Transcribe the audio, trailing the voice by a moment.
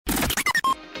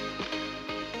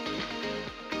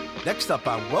Next up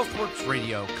on WealthWorks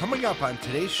Radio, coming up on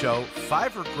today's show,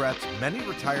 5 regrets many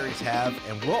retirees have,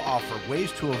 and we'll offer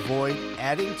ways to avoid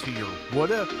adding to your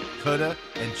woulda, coulda,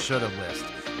 and shoulda list.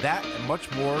 That and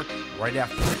much more right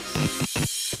after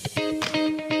this.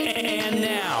 And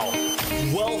now,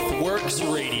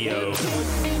 WealthWorks Radio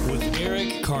with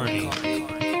Eric Carney.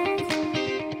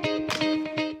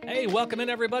 Hey, welcome in,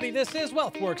 everybody. This is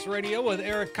WealthWorks Radio with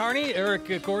Eric Carney. Eric,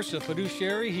 of course, a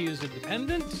fiduciary. He is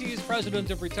independent. He's president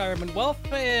of Retirement Wealth.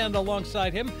 And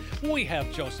alongside him, we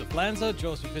have Joseph Lanza.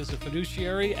 Joseph is a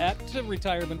fiduciary at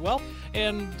Retirement Wealth.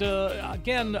 And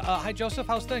again, hi, Joseph.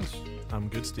 How's things? I'm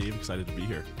good, Steve. Excited to be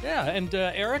here. Yeah, and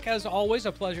Eric, as always,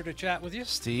 a pleasure to chat with you.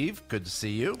 Steve, good to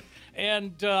see you.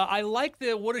 And I like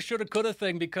the woulda, shoulda, coulda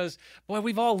thing because, boy,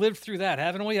 we've all lived through that,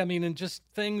 haven't we? I mean, and just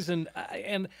things and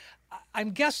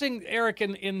I'm guessing, Eric,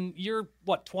 in your,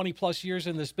 20-plus years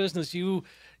in this business, you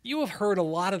have heard a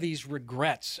lot of these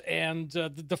regrets. And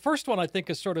the first one, I think,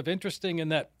 is sort of interesting in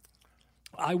that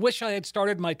I wish I had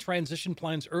started my transition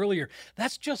plans earlier.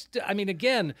 That's just, I mean,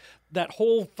 again, that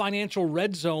whole financial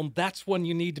red zone, that's when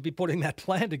you need to be putting that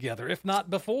plan together, if not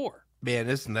before. Man,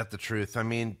 isn't that the truth? I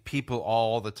mean, people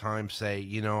all the time say,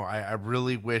 I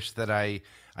really wish that I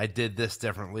did this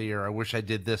differently, or I wish I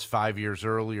did this 5 years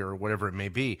earlier, or whatever it may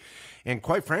be. And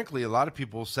quite frankly, a lot of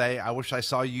people say, I wish I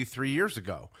saw you 3 years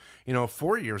ago,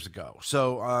 4 years ago.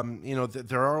 So,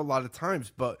 there are a lot of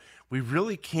times, but we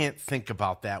really can't think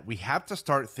about that. We have to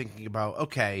start thinking about,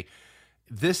 okay,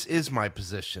 this is my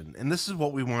position, and this is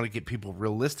what we want to get people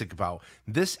realistic about.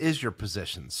 This is your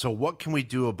position. So what can we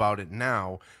do about it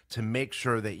now to make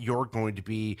sure that you're going to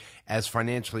be as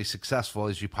financially successful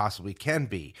as you possibly can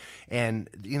be? And,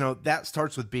 that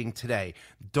starts with being today.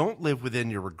 Don't live within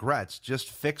your regrets. Just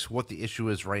fix what the issue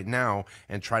is right now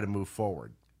and try to move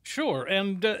forward. Sure,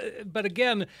 and but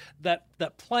again, that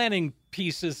planning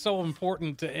piece is so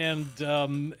important, and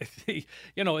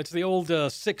it's the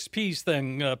old 6 P's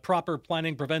thing: proper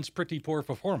planning prevents pretty poor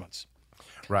performance.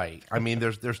 Right. I mean,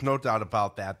 there's no doubt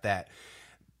about that.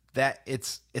 That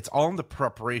it's all in the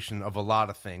preparation of a lot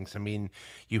of things. I mean,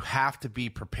 you have to be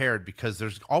prepared because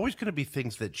there's always going to be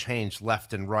things that change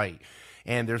left and right,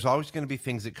 and there's always going to be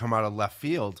things that come out of left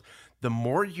field. The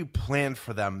more you plan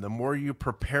for them, the more you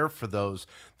prepare for those,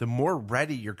 the more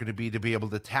ready you're going to be able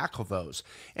to tackle those.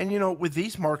 And, with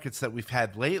these markets that we've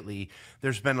had lately,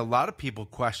 there's been a lot of people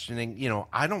questioning,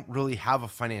 I don't really have a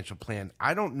financial plan.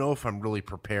 I don't know if I'm really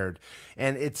prepared.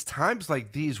 And it's times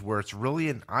like these where it's really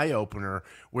an eye-opener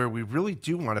where we really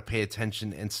do want to pay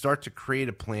attention and start to create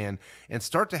a plan and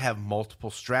start to have multiple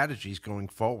strategies going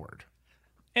forward.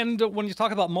 And when you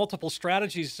talk about multiple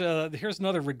strategies, here's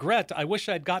another regret. I wish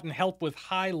I'd gotten help with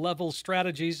high-level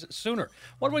strategies sooner.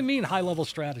 What do we mean, high-level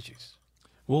strategies?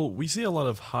 Well, we see a lot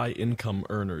of high-income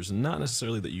earners, not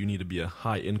necessarily that you need to be a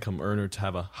high-income earner to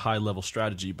have a high-level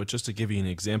strategy, but just to give you an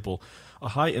example, a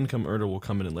high-income earner will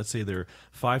come in and let's say they're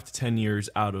 5 to 10 years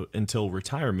out until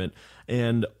retirement,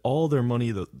 and all their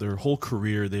money, their whole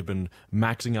career, they've been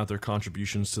maxing out their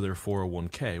contributions to their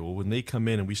 401k. Well, when they come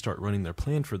in and we start running their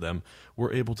plan for them,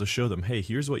 we're able to show them, hey,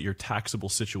 here's what your taxable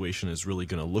situation is really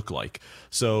going to look like.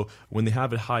 So when they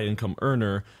have a high-income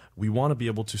earner, we want to be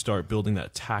able to start building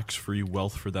that tax-free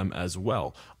wealth for them as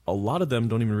well. A lot of them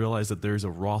don't even realize that there's a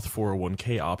Roth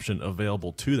 401k option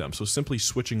available to them. So simply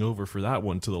switching over for that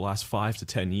one to the last 5 to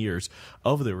 10 years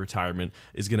of their retirement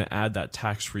is going to add that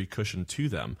tax-free cushion to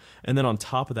them. And then on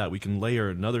top of that, we can layer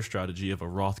another strategy of a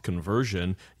Roth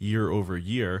conversion year over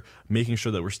year, making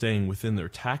sure that we're staying within their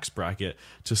tax bracket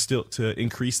to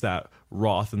increase that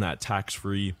Roth and that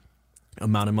tax-free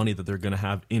amount of money that they're going to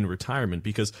have in retirement,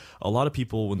 because a lot of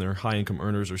people, when they're high income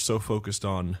earners, are so focused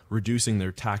on reducing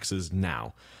their taxes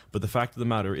now. But the fact of the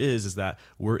matter is that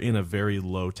we're in a very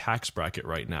low tax bracket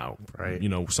right now. Right.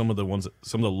 Some of the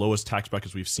lowest tax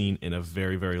brackets we've seen in a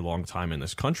very, very long time in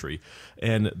this country.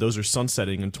 And those are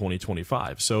sunsetting in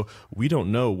 2025. So we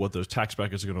don't know what those tax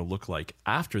brackets are going to look like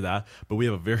after that, but we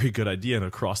have a very good idea and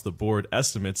across the board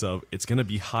estimates of it's going to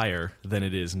be higher than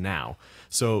it is now.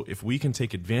 So if we can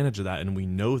take advantage of that, and we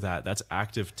know that, that's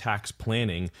active tax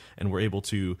planning, and we're able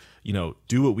to,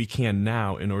 do what we can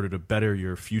now in order to better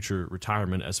your future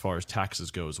retirement as far as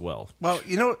taxes go as well. Well,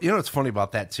 what's funny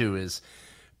about that too is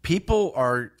people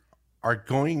are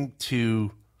going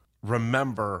to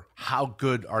remember how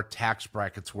good our tax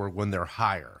brackets were when they're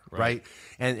higher, right?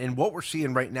 And what we're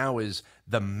seeing right now is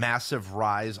the massive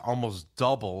rise, almost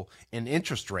double in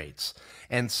interest rates.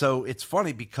 And so it's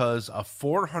funny because a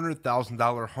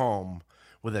 $400,000 home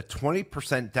with a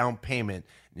 20% down payment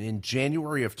in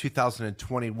January of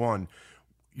 2021,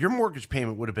 your mortgage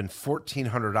payment would have been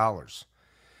 $1,400.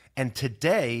 And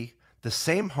today, The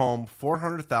same home,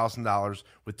 $400,000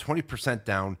 with 20%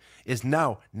 down, is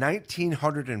now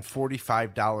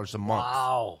 $1,945 a month.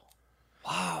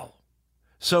 Wow.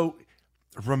 So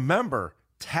remember,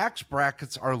 tax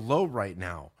brackets are low right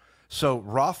now. So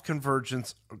Roth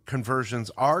conversions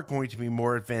are going to be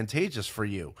more advantageous for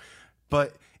you.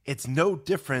 But it's no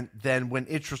different than when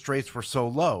interest rates were so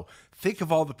low. Think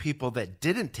of all the people that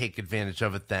didn't take advantage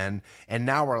of it then and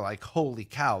now are like, holy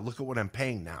cow, look at what I'm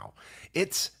paying now.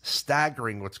 It's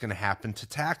staggering what's going to happen to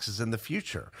taxes in the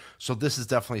future. So this is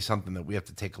definitely something that we have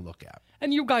to take a look at.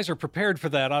 And you guys are prepared for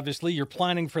that. Obviously, you're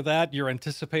planning for that. You're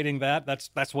anticipating that.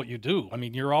 That's what you do. I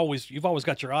mean, you've always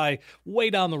got your eye way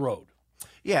down the road.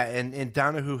 Yeah, and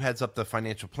Donna, who heads up the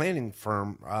financial planning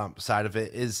firm side of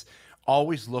it, is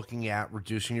always looking at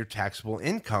reducing your taxable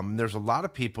income. There's a lot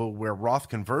of people where Roth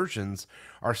conversions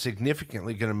are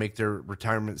significantly going to make their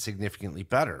retirement significantly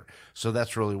better. So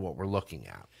that's really what we're looking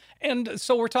at. And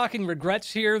so we're talking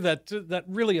regrets here that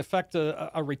really affect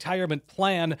a retirement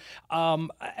plan.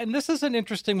 And this is an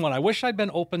interesting one. I wish I'd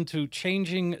been open to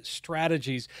changing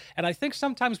strategies. And I think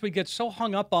sometimes we get so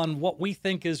hung up on what we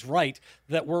think is right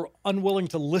that we're unwilling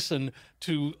to listen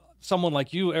to someone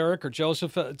like you, Eric, or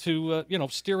Joseph, to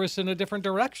steer us in a different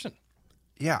direction.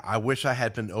 Yeah, I wish I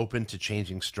had been open to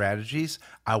changing strategies.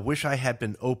 I wish I had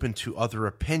been open to other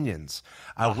opinions.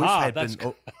 That's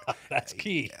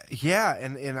key. Yeah,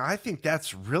 and I think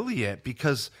that's really it,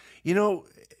 because,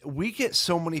 we get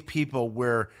so many people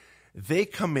where they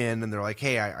come in and they're like,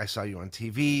 hey, I saw you on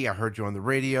TV. I heard you on the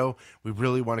radio. We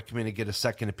really want to come in and get a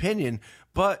second opinion.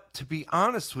 But to be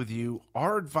honest with you,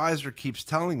 our advisor keeps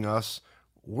telling us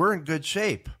we're in good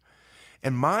shape.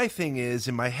 And my thing is,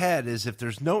 in my head, is if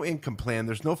there's no income plan,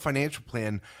 there's no financial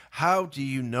plan, how do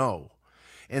you know?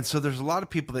 And so there's a lot of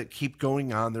people that keep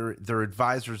going on their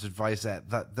advisor's advice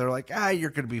that they're like, you're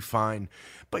going to be fine.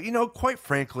 But, quite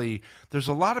frankly, there's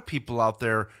a lot of people out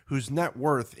there whose net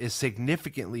worth is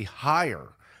significantly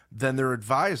higher than their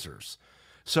advisors.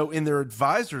 So in their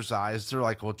advisor's eyes, they're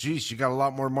like, well, geez, you got a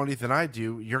lot more money than I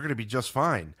do. You're going to be just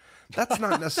fine. That's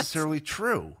not necessarily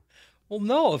true. Well,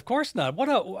 no, of course not. What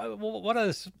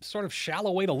a sort of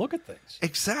shallow way to look at things.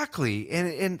 Exactly.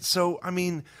 And so, I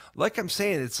mean, like I'm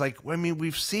saying, it's like,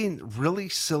 we've seen really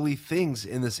silly things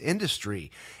in this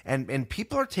industry, and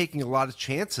people are taking a lot of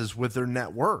chances with their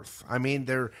net worth. I mean,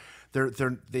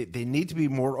 they need to be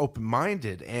more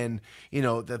open-minded. And,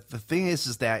 the thing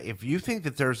is that if you think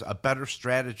that there's a better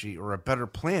strategy or a better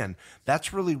plan,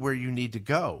 that's really where you need to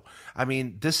go. I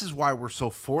mean, this is why we're so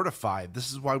fortified.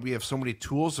 This is why we have so many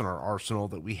tools in our arsenal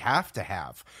that we have to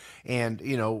have. And,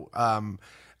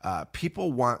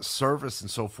 people want service and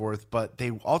so forth, but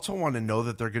they also want to know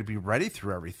that they're going to be ready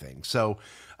through everything. So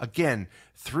again,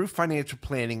 through financial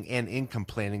planning and income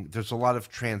planning, there's a lot of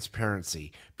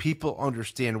transparency. People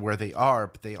understand where they are,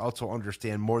 but they also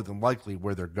understand more than likely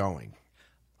where they're going.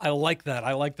 I like that.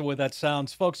 I like the way that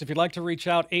sounds. Folks, if you'd like to reach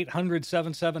out,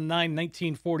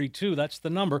 800-779-1942. That's the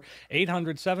number,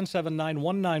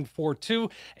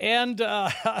 800-779-1942. And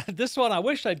this one, I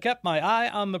wish I'd kept my eye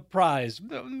on the prize.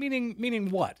 Meaning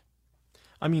what?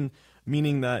 I mean,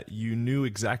 meaning that you knew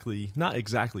not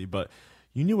exactly, but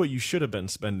you knew what you should have been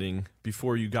spending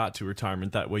before you got to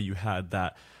retirement. That way you had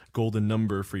that golden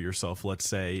number for yourself, let's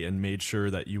say, and made sure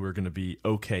that you were going to be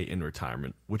okay in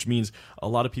retirement, which means a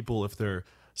lot of people, if they're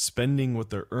spending what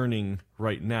they're earning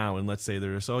right now, and let's say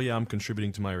they're just, I'm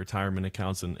contributing to my retirement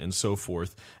accounts and so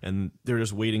forth, and they're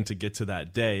just waiting to get to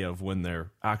that day of when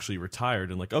they're actually retired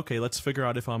and like, okay, let's figure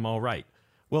out if I'm all right.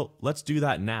 Well, let's do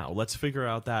that now. Let's figure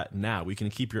out that now. We can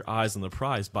keep your eyes on the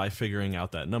prize by figuring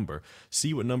out that number.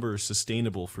 See what number is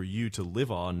sustainable for you to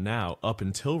live on now up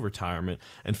until retirement,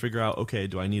 and figure out, okay,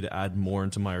 do I need to add more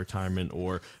into my retirement,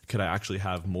 or could I actually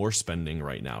have more spending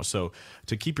right now? So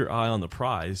to keep your eye on the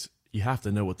prize, you have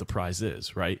to know what the prize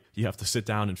is, right? You have to sit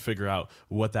down and figure out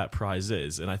what that prize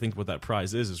is. And I think what that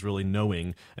prize is really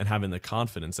knowing and having the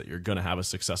confidence that you're going to have a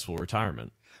successful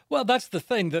retirement. Well, that's the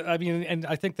thing. And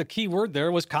I think the key word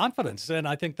there was confidence. And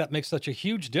I think that makes such a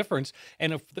huge difference.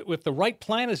 And if the right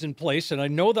plan is in place, and I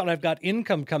know that I've got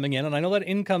income coming in, and I know that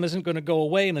income isn't going to go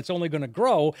away and it's only going to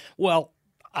grow, well,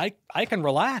 I can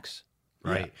relax.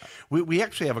 Right. Yeah. We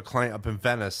actually have a client up in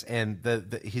Venice, and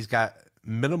he's got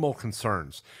minimal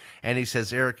concerns. And he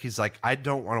says, Eric, he's like, I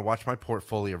don't want to watch my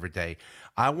portfolio every day.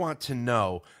 I want to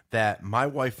know that my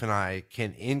wife and I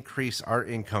can increase our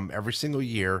income every single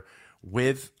year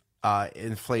with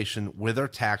inflation with our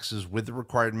taxes, with the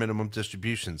required minimum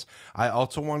distributions. I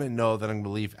also want to know that I'm going to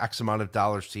leave X amount of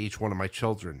dollars to each one of my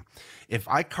children. If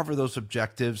I cover those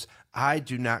objectives, I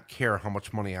do not care how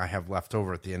much money I have left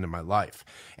over at the end of my life.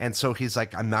 And so he's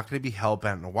like, I'm not going to be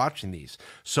hell-bent on watching these.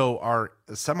 So our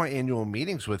semi-annual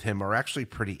meetings with him are actually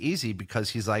pretty easy because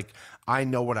he's like, I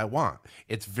know what I want.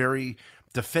 It's very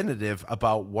definitive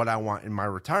about what I want in my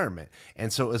retirement.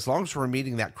 And so as long as we're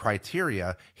meeting that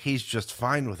criteria, he's just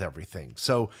fine with everything.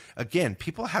 So again,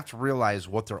 people have to realize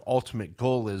what their ultimate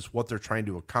goal is, what they're trying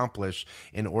to accomplish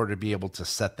in order to be able to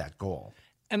set that goal.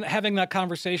 And having that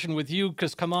conversation with you,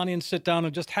 because come on in, sit down,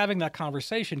 and just having that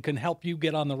conversation can help you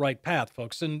get on the right path,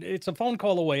 folks. And it's a phone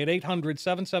call away at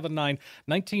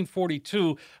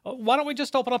 800-779-1942. Why don't we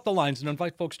just open up the lines and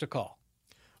invite folks to call?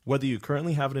 Whether you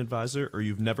currently have an advisor or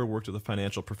you've never worked with a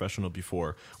financial professional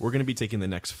before, we're going to be taking the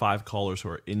next 5 callers who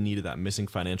are in need of that missing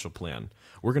financial plan.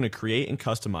 We're going to create and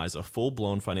customize a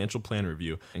full-blown financial plan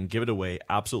review and give it away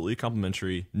absolutely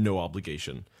complimentary, no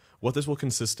obligation. What this will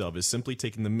consist of is simply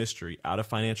taking the mystery out of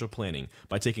financial planning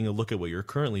by taking a look at what you're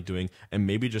currently doing and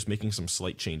maybe just making some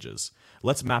slight changes.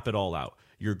 Let's map it all out.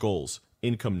 Your goals,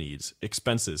 income needs,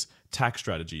 expenses, tax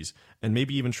strategies, and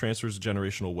maybe even transfers of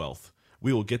generational wealth.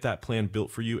 We will get that plan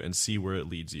built for you and see where it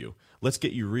leads you. Let's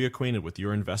get you reacquainted with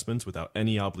your investments without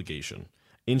any obligation.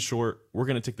 In short, we're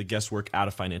going to take the guesswork out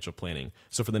of financial planning.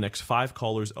 So for the next 5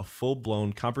 callers, a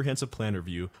full-blown comprehensive plan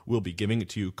review, we'll be giving it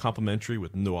to you complimentary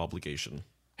with no obligation.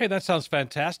 Hey, that sounds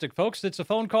fantastic, folks. It's a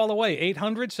phone call away,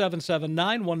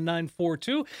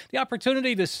 800-779-1942. The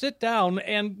opportunity to sit down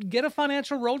and get a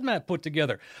financial roadmap put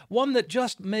together, one that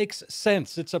just makes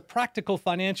sense. It's a practical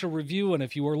financial review, and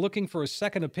if you are looking for a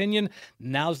second opinion,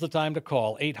 now's the time to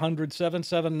call,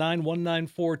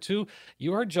 800-779-1942.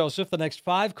 You heard Joseph. The next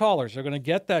 5 callers are going to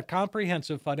get that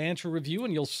comprehensive financial review,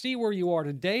 and you'll see where you are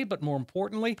today, but more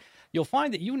importantly, you'll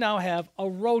find that you now have a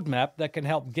roadmap that can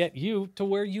help get you to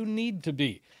where you need to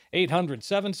be.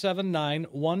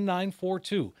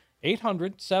 800-779-1942.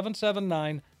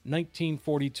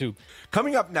 800-779-1942.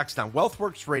 Coming up next on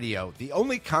WealthWorks Radio, the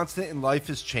only constant in life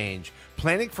is change.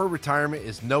 Planning for retirement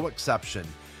is no exception.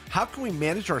 How can we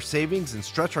manage our savings and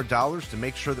stretch our dollars to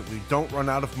make sure that we don't run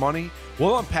out of money?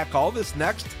 We'll unpack all this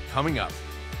next, coming up.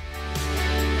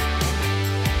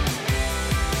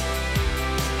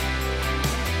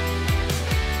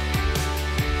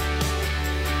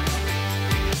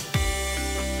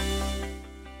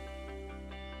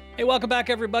 Hey, welcome back,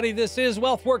 everybody. This is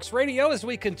WealthWorks Radio as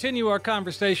we continue our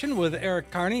conversation with Eric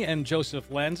Carney and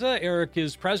Joseph Lanza. Eric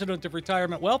is president of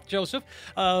Retirement Wealth. Joseph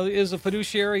is a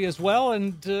fiduciary as well,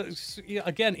 and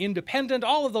again, independent,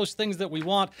 all of those things that we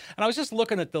want. And I was just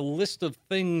looking at the list of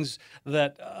things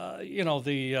that,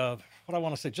 what I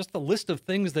want to say, just the list of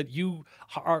things that you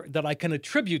are, that I can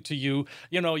attribute to you.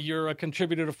 You know, you're a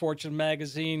contributor to Fortune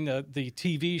magazine, the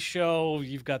TV show,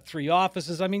 you've got 3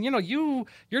 offices. I mean, you know,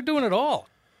 you're doing it all.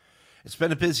 It's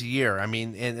been a busy year. I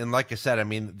mean, and like I said, I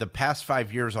mean, the past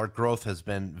 5 years, our growth has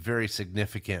been very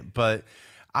significant. But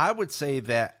I would say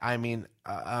that, I mean,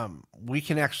 we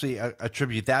can actually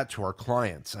attribute that to our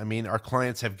clients. I mean, our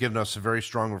clients have given us very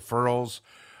strong referrals.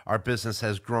 Our business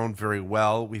has grown very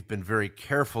well. We've been very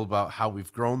careful about how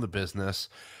we've grown the business.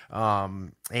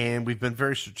 And we've been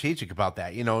very strategic about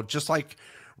that. You know, just like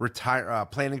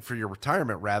planning for your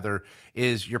retirement, rather,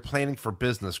 is you're planning for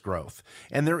business growth.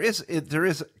 And there is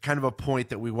kind of a point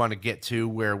that we want to get to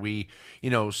where we,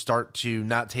 you know, start to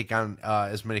not take on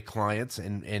as many clients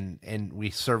and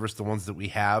we service the ones that we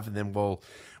have, and then we'll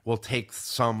take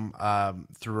some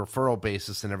through referral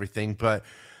basis and everything. But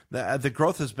the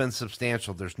growth has been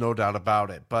substantial. There's no doubt about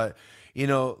it. But you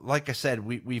know, like I said,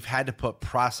 we've had to put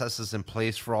processes in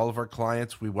place for all of our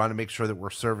clients. We want to make sure that we're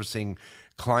servicing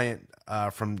client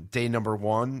from day number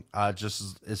 1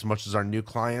 just as much as our new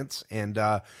clients, and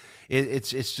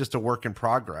it's just a work in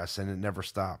progress, and it never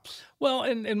stops. Well,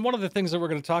 and one of the things that we're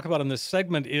going to talk about in this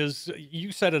segment is,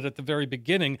 you said it at the very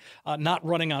beginning, not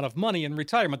running out of money in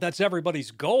retirement. That's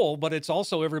everybody's goal, but it's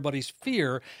also everybody's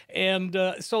fear. And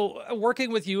so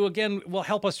working with you, again, will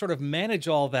help us sort of manage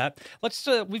all that. Let's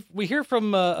we hear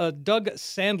from Doug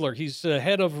Sandler. He's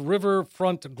head of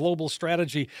Riverfront Global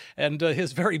Strategy, and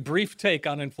his very brief take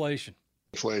on inflation.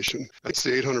 Inflation. That's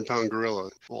the 800-pound gorilla.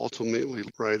 Ultimately,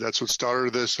 right? That's what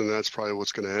started this, and that's probably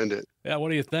what's going to end it. Yeah, what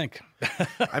do you think?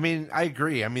 I mean, I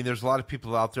agree. I mean, there's a lot of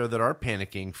people out there that are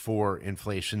panicking for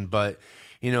inflation, but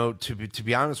you know, to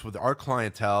be honest with our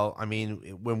clientele, I mean,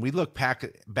 when we look back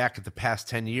at the past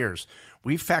 10 years,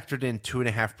 we've factored in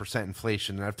 2.5%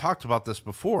 inflation. And I've talked about this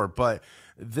before, but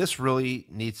this really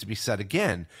needs to be said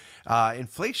again.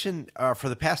 Inflation for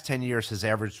the past 10 years has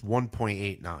averaged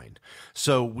 1.89.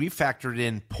 So we factored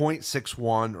in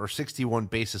 0.61 or 61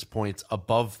 basis points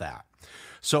above that.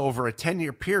 So over a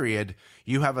 10-year period,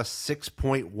 you have a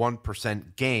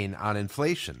 6.1% gain on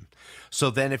inflation.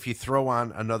 So then if you throw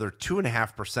on another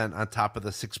 2.5% on top of the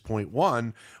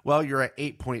 6.1, well, you're at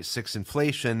 8.6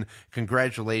 inflation.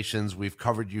 Congratulations. We've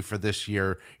covered you for this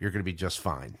year. You're going to be just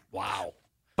fine. Wow.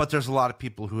 But there's a lot of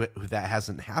people who that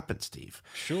hasn't happened, Steve.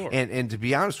 Sure. And to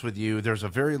be honest with you, there's a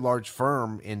very large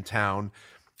firm in town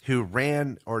who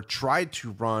ran or tried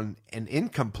to run an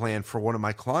income plan for one of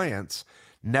my clients,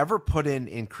 never put in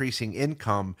increasing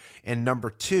income, and number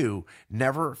two,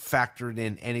 never factored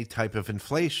in any type of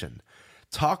inflation.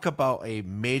 Talk about a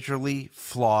majorly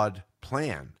flawed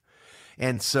plan.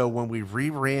 And so when we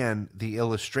reran the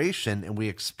illustration and we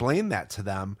explained that to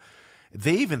them,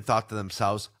 they even thought to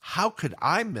themselves, how could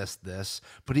I miss this?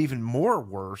 But even more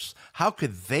worse, how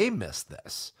could they miss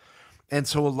this? And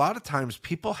so a lot of times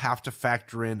people have to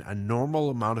factor in a normal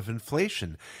amount of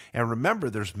inflation. And remember,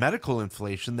 there's medical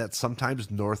inflation that's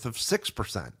sometimes north of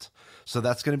 6%. So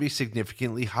that's going to be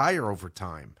significantly higher over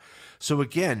time. So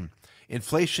again,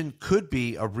 inflation could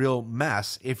be a real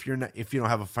mess if you don't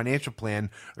have a financial plan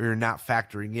or you're not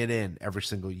factoring it in every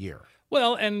single year.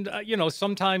 Well, and,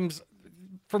 sometimes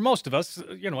for most of us,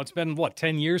 it's been,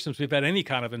 10 years since we've had any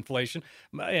kind of inflation,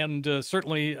 and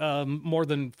certainly more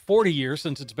than 40 years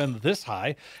since it's been this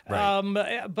high. Right.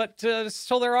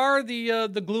 So there are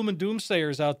the gloom and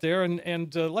doomsayers out there,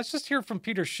 and let's just hear from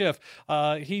Peter Schiff.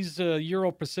 He's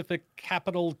Euro-Pacific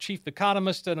Capital chief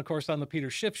economist, and, of course, on the Peter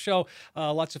Schiff Show.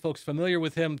 Lots of folks familiar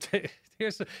with him.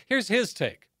 Here's his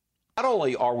take. Not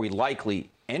only are we likely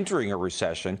entering a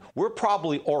recession, we're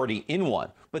probably already in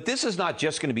one. But this is not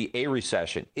just going to be a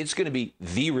recession. It's going to be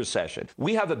the recession.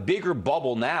 We have a bigger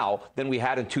bubble now than we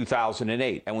had in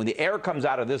 2008. And when the air comes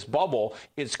out of this bubble,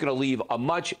 it's going to leave a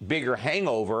much bigger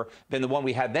hangover than the one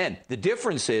we had then. The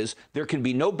difference is there can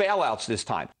be no bailouts this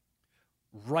time.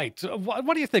 Right.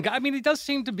 What do you think? I mean, he does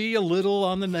seem to be a little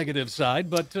on the negative side,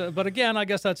 but again, I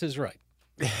guess that's his right.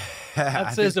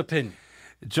 That's his opinion.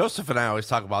 Joseph and I always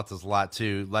talk about this a lot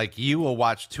too. Like, you will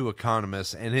watch two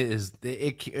economists, and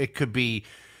it could be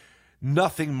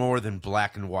nothing more than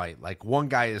black and white. Like, one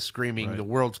guy is screaming, the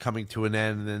world's coming to an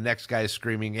end, and the next guy is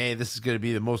screaming, hey, this is going to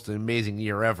be the most amazing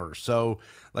year ever. So,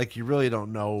 like, you really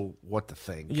don't know what to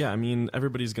think. Yeah, I mean,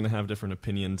 everybody's going to have different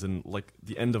opinions. And, like,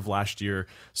 the end of last year,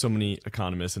 so many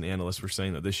economists and analysts were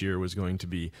saying that this year was going to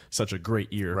be such a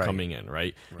great year coming in,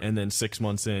 right? And then 6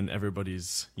 months in,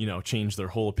 everybody's, changed their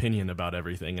whole opinion about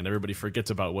everything, and everybody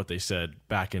forgets about what they said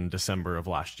back in December of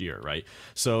last year, right?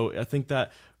 So I think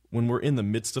that when we're in the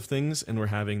midst of things and we're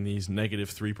having these negative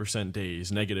 3%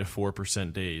 days, negative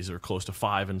 4% days, or close to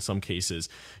 5% in some cases,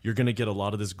 you're going to get a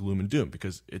lot of this gloom and doom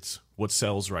because it's what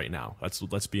sells right now.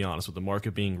 Let's be honest, with the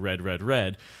market being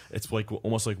red, it's like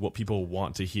almost like what people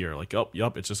want to hear. Like,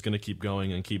 it's just going to keep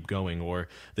going and keep going. Or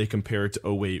they compare it to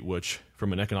 2008, which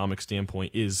from an economic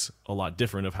standpoint is a lot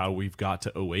different of how we've got to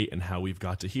 2008 and how we've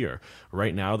got to here.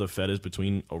 Right now, the Fed is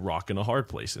between a rock and a hard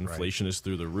place. Inflation is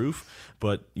through the roof,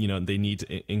 but they need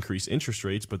to increase interest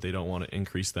rates, but they don't want to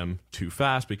increase them too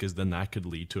fast because then that could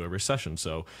lead to a recession.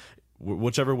 So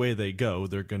whichever way they go,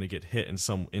 they're going to get hit in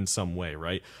some way,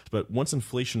 right? But once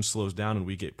inflation slows down and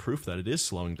we get proof that it is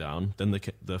slowing down, then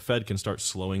the Fed can start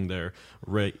slowing their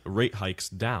rate hikes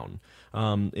down.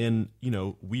 And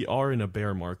we are in a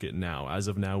bear market now. As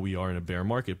of now, we are in a bear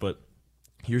market. But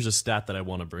here's a stat that I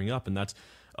want to bring up, and that's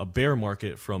a bear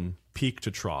market from peak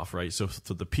to trough, right? So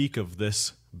the peak of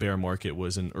this bear market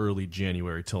was in early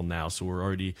January till now, so we're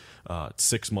already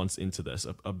 6 months into this.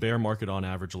 A bear market on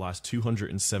average lasts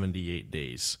 278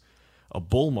 days. A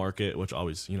bull market, which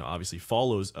always obviously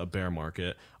follows a bear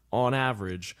market, on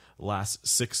average lasts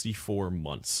 64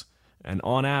 months. And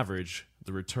on average,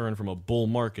 the return from a bull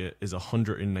market is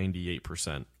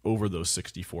 198% over those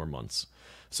 64 months.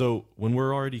 So when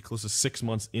we're already close to 6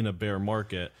 months in a bear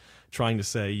market, trying to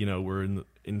say, we're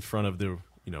in front of the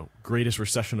greatest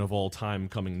recession of all time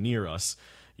coming near us,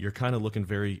 you're kind of looking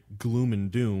very gloom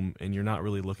and doom, and you're not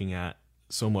really looking at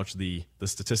so much the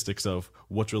statistics of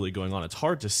what's really going on. It's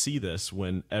hard to see this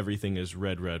when everything is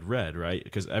red, right?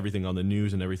 Because everything on the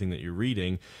news and everything that you're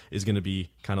reading is going to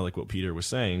be kind of like what Peter was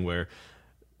saying, where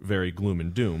very gloom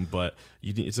and doom. But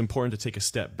it's important to take a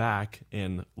step back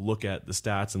and look at the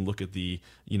stats and look at the,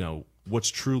 what's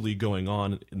truly going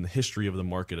on in the history of the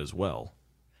market as well.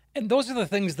 And those are the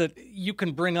things that you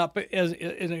can bring up as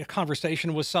in a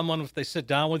conversation with someone if they sit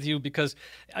down with you, because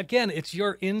again, it's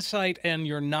your insight and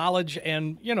your knowledge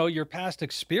and, your past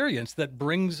experience that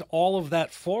brings all of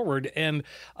that forward. And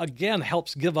again,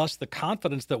 helps give us the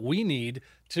confidence that we need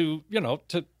to,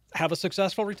 to have a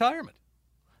successful retirement.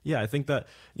 Yeah, I think that,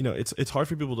 it's hard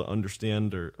for people to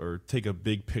understand or take a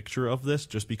big picture of this,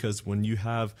 just because when you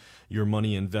have your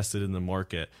money invested in the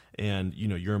market and,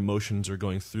 your emotions are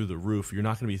going through the roof, you're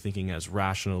not going to be thinking as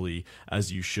rationally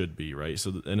as you should be, right?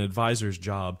 So an advisor's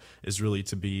job is really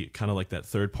to be kind of like that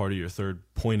third party or third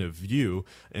point of view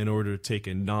in order to take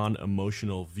a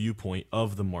non-emotional viewpoint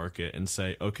of the market and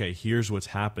say, okay, here's what's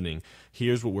happening,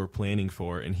 here's what we're planning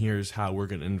for, and here's how we're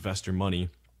going to invest your money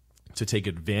to take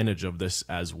advantage of this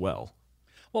as well.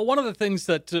 Well, one of the things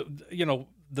that,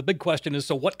 the big question is,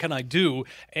 so what can I do?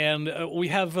 And we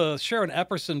have Sharon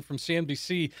Epperson from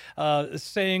CNBC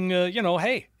saying,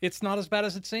 hey, it's not as bad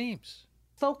as it seems.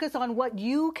 Focus on what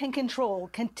you can control.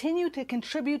 Continue to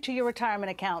contribute to your retirement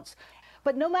accounts.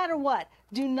 But no matter what,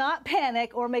 do not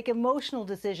panic or make emotional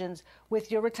decisions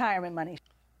with your retirement money.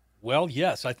 Well,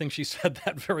 yes, I think she said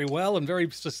that very well and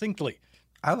very succinctly.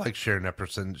 I like Sharon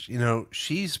Epperson.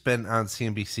 She's been on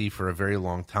CNBC for a very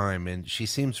long time, and she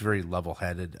seems very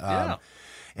level-headed. Yeah.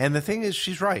 And the thing is,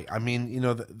 she's right. I mean,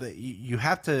 you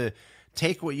have to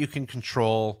take what you can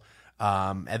control,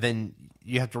 and then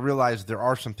you have to realize there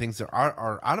are some things that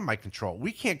are out of my control.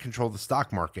 We can't control the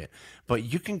stock market, but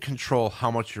you can control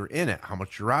how much you're in it, how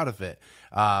much you're out of it.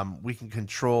 We can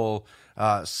control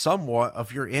somewhat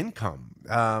of your income.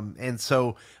 And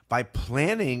so by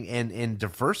planning and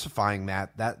diversifying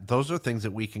that those are things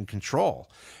that we can control.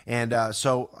 And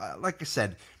so like I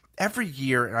said, every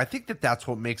year, and I think that's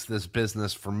what makes this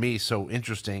business for me so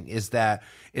interesting, is that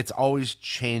it's always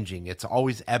changing. It's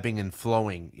always ebbing and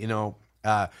flowing.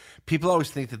 People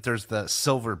always think that there's the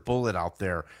silver bullet out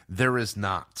there. There is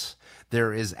not.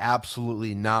 There is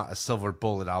absolutely not a silver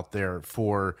bullet out there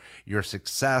for your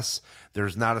success.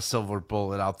 There's not a silver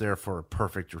bullet out there for a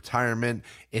perfect retirement.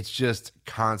 It's just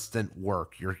constant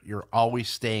work. You're always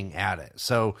staying at it.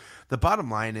 So the bottom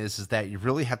line is that you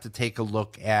really have to take a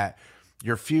look at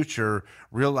your future,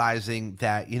 realizing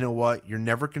that, you're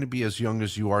never going to be as young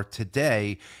as you are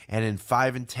today. And in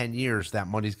 5 and 10 years, that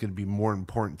money's going to be more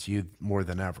important to you more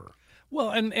than ever.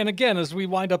 Well, and again, as we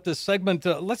wind up this segment,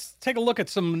 let's take a look at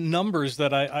some numbers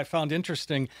that I found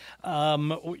interesting.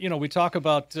 We talk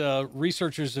about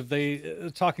researchers,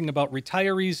 talking about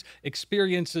retirees'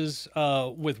 experiences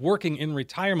with working in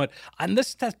retirement. On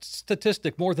this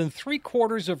statistic, more than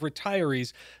 3/4 of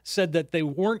retirees said that they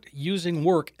weren't using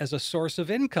work as a source of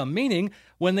income, meaning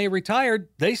when they retired,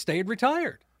 they stayed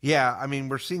retired. Yeah, I mean,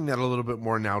 we're seeing that a little bit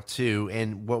more now, too.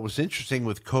 And what was interesting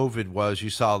with COVID was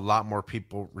you saw a lot more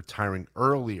people retiring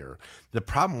earlier. The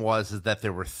problem is that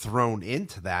they were thrown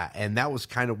into that. And that was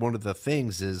kind of one of the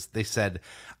things is they said,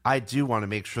 I do want to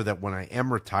make sure that when I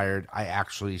am retired, I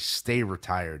actually stay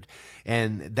retired.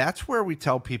 And that's where we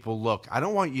tell people, look, I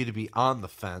don't want you to be on the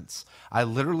fence. I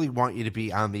literally want you to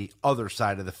be on the other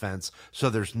side of the fence. So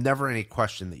there's never any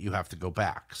question that you have to go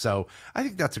back. So I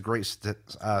think that's a great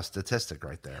statistic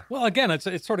right there. Well, again,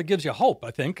 it sort of gives you hope,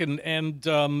 I think. And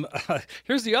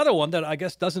here's the other one that I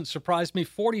guess doesn't surprise me.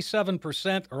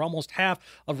 47%, or almost half,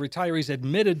 of retirees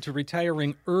admitted to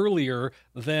retiring earlier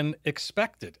than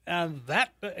expected. And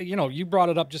that, you brought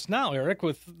it up just now, Eric,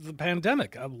 with the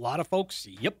pandemic. A lot of folks,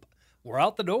 we're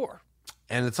out the door.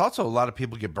 And it's also a lot of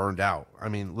people get burned out. I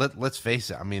mean, let's face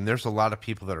it. I mean, there's a lot of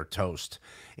people that are toast.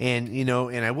 And,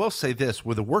 and I will say this,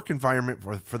 with the work environment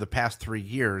for the past 3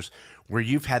 years, where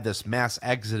you've had this mass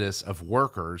exodus of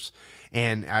workers,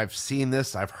 and I've seen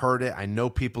this, I've heard it, I know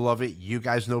people of it, you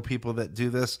guys know people that do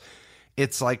this.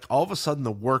 It's like all of a sudden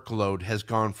the workload has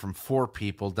gone from 4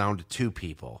 people down to 2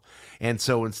 people. And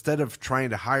so instead of trying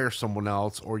to hire someone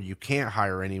else, or you can't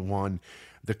hire anyone,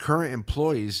 the current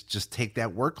employees just take that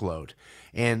workload.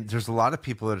 And there's a lot of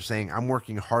people that are saying, I'm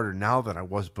working harder now than I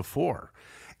was before.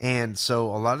 And so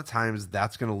a lot of times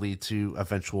that's going to lead to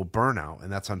eventual burnout.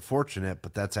 And that's unfortunate,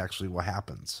 but that's actually what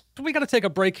happens. We got to take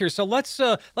a break here. So let's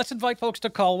invite folks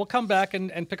to call. We'll come back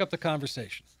and pick up the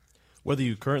conversation. Whether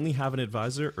you currently have an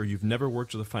advisor or you've never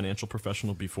worked with a financial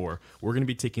professional before, we're going to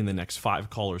be taking the next 5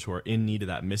 callers who are in need of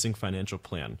that missing financial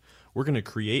plan. We're going to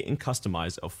create and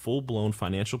customize a full-blown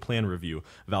financial plan review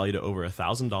valued at over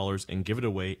 $1,000 and give it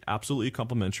away absolutely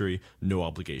complimentary, no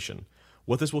obligation.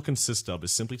 What this will consist of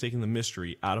is simply taking the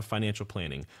mystery out of financial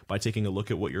planning by taking a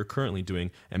look at what you're currently doing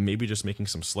and maybe just making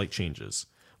some slight changes.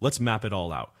 Let's map it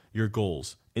all out. Your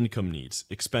goals, income needs,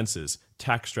 expenses,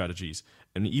 tax strategies,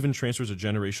 and even transfers of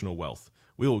generational wealth.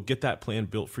 We will get that plan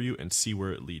built for you and see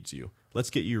where it leads you. Let's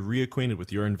get you reacquainted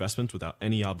with your investments without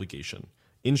any obligation.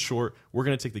 In short, we're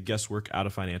going to take the guesswork out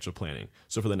of financial planning.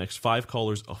 So for the next 5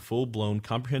 callers, a full-blown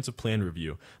comprehensive plan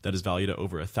review that is valued at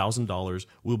over $1,000,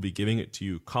 we'll be giving it to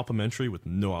you complimentary with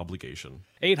no obligation.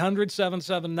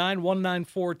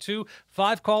 800-779-1942.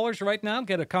 5 callers right now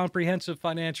get a comprehensive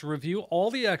financial review. All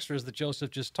the extras that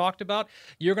Joseph just talked about.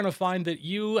 You're going to find that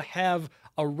you have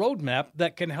a roadmap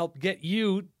that can help get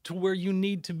you to where you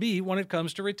need to be when it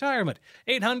comes to retirement.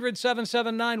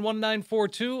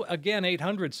 800-779-1942. Again,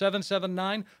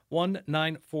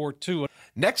 800-779-1942.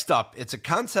 Next up, it's a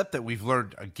concept that we've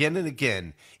learned again and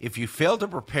again. If you fail to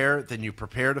prepare, then you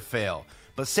prepare to fail.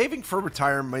 But saving for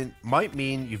retirement might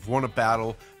mean you've won a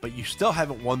battle, but you still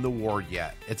haven't won the war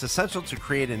yet. It's essential to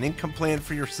create an income plan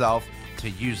for yourself to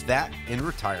use that in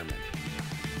retirement.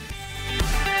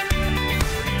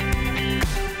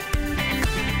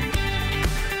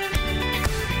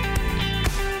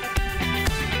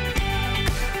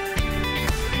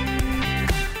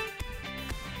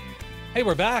 Hey,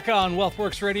 we're back on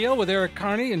WealthWorks Radio with Eric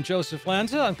Carney and Joseph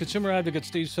Lanza. I'm consumer advocate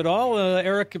Steve Siddall.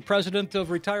 Eric, president of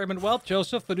Retirement Wealth.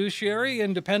 Joseph, fiduciary,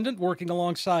 independent, working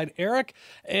alongside Eric.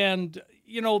 And,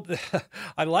 you know,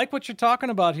 I like what you're talking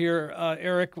about here,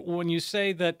 Eric, when you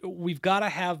say that we've got to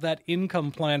have that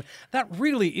income plan. That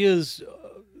really is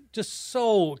just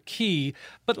so key.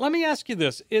 But let me ask you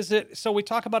this. So we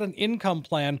talk about an income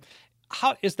plan.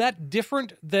 How is that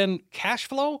different than cash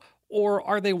flow, or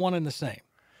are they one and the same?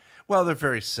 Well, they're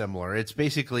very similar. It's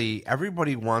basically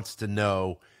everybody wants to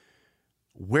know,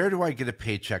 where do I get a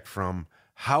paycheck from?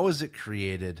 How is it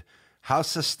created? How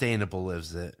sustainable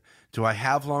is it? Do I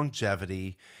have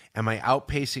longevity? Am I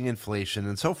outpacing inflation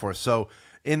and so forth? So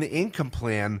in the income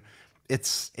plan,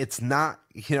 it's not,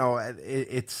 you know,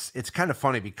 it's kind of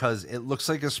funny because it looks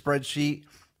like a spreadsheet.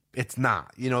 It's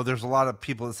not. You know, there's a lot of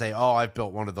people that say, oh, I've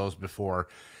built one of those before.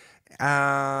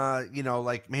 You know,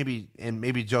 like maybe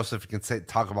Joseph can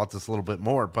talk about this a little bit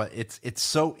more, but it's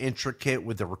so intricate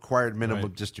with the required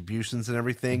minimum distributions and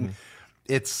everything. Mm-hmm.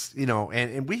 It's, you know,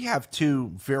 and we have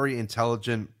 2 very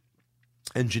intelligent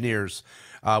engineers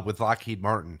with Lockheed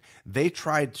Martin. They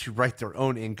tried to write their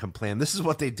own income plan. This is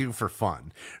what they do for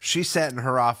fun. She sat in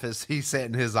her office, he sat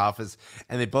in his office,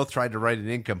 and they both tried to write an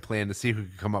income plan to see who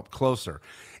could come up closer.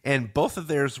 And both of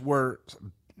theirs were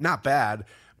not bad,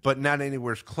 but not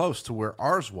anywhere close to where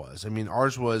ours was. I mean,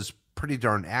 ours was pretty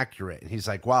darn accurate. And he's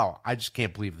like, wow, I just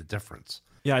can't believe the difference.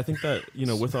 Yeah, I think that, you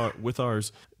know, with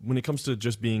ours, when it comes to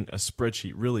just being a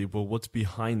spreadsheet, really, well, what's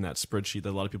behind that spreadsheet that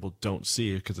a lot of people don't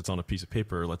see because it's on a piece of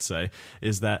paper, let's say,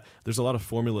 is that there's a lot of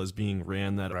formulas being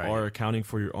ran that are accounting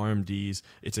for your RMDs.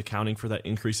 It's accounting for that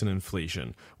increase in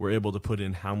inflation. We're able to put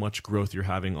in how much growth you're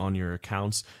having on your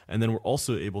accounts. And then we're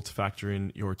also able to factor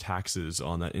in your taxes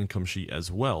on that income sheet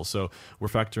as well. So we're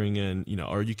factoring in, you know,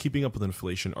 are you keeping up with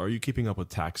inflation? Are you keeping up with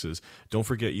taxes? Don't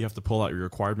forget, you have to pull out your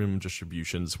required minimum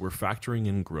distributions. We're factoring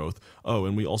in growth. Oh,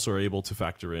 and we also are able to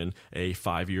factor in a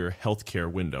 5-year healthcare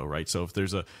window, right? So if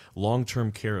there's a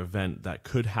long-term care event that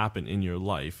could happen in your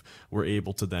life, we're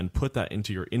able to then put that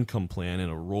into your income plan in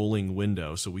a rolling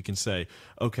window. So we can say,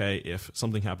 okay, if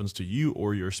something happens to you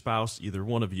or your spouse, either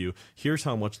one of you, here's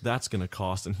how much that's going to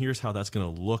cost, and here's how that's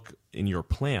going to look in your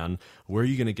plan. Where are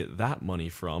you going to get that money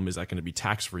from? Is that going to be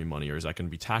tax-free money, or is that going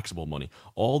to be taxable money?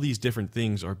 All these different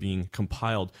things are being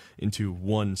compiled into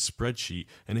one spreadsheet,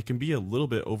 and it can be a little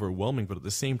bit overwhelming, but at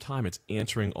the same time, it's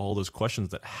answering all those questions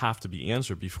that have to be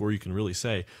answered before you can really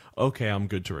say, okay, I'm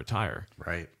good to retire.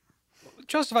 Right.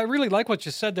 Joseph, I really like what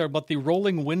you said there about the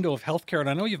rolling window of healthcare, and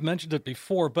I know you've mentioned it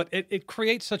before, but it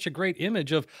creates such a great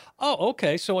image of, oh,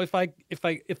 okay, so if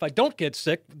I don't get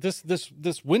sick,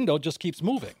 this window just keeps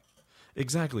moving.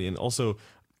 Exactly, and also,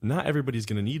 not everybody's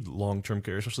going to need long-term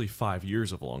care, especially 5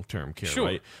 years of long-term care,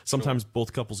 right? Sometimes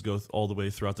both couples go all the way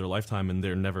throughout their lifetime, and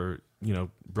they're never, you know,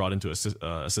 brought into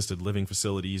assisted living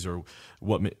facilities or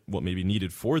what may be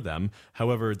needed for them.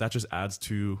 However, that just adds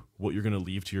to what you're going to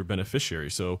leave to your beneficiary.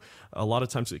 So a lot of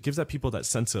times it gives that people that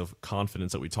sense of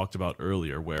confidence that we talked about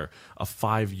earlier, where a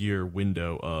 5-year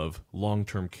window of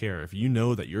long-term care, if you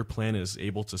know that your plan is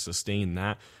able to sustain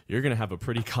that, you're going to have a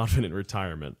pretty confident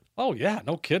retirement. Oh, yeah,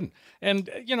 no kidding. And,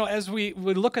 you know, as we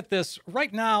look at this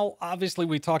right now, obviously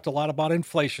we talked a lot about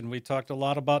inflation. We talked a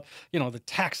lot about, you know, the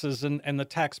taxes and the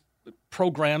tax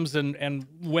programs and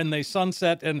when they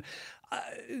sunset. And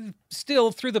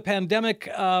still through the pandemic,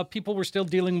 people were still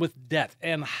dealing with debt.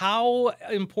 And how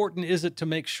important is it to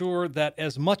make sure that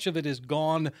as much of it is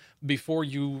gone before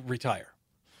you retire?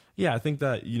 Yeah, I think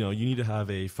that, you know, you need to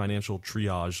have a financial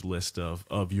triage list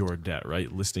of your debt,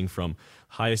 right? Listing from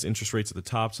highest interest rates at the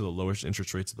top to the lowest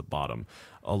interest rates at the bottom.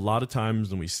 A lot of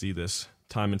times when we see this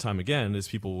time and time again is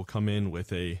people will come in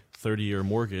with a 30-year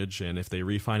mortgage, and if they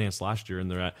refinanced last year and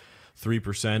they're at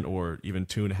 3% or even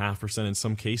 2.5% in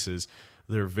some cases,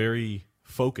 they're very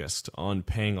focused on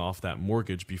paying off that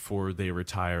mortgage before they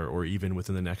retire or even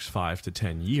within the next 5 to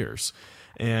 10 years.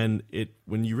 And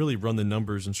when you really run the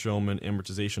numbers and show them an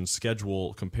amortization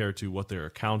schedule compared to what their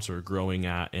accounts are growing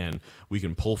at, and we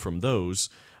can pull from those,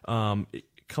 it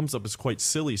comes up as quite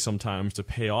silly sometimes to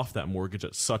pay off that mortgage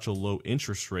at such a low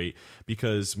interest rate,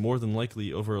 because more than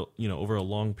likely over a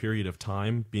long period of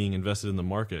time being invested in the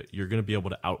market, you're going to be able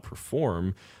to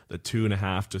outperform the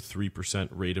 2.5% to 3%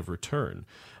 rate of return.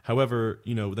 However,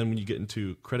 then when you get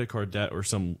into credit card debt or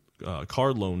some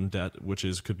car loan debt, which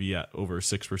could be at over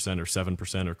 6% or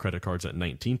 7%, or credit cards at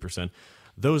 19%,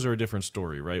 those are a different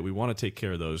story, right? We want to take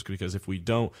care of those, because if we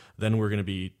don't, then we're going to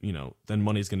be, then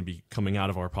money's going to be coming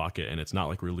out of our pocket, and it's not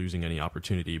like we're losing any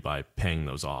opportunity by paying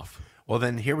those off. Well,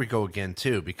 then here we go again,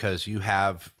 too, because you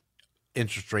have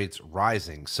interest rates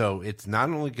rising. So it's not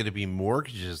only going to be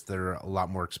mortgages that are a lot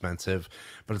more expensive,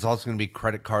 but it's also going to be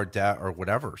credit card debt or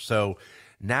whatever. So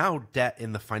now debt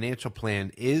in the financial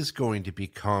plan is going to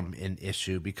become an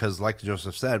issue, because like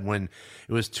Joseph said, when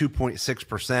it was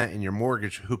 2.6% in your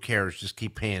mortgage, who cares? Just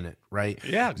keep paying it, right?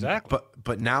 Yeah, exactly.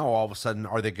 But now all of a sudden,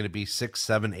 are they going to be 6,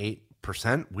 7,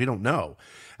 8%? We don't know.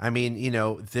 I mean,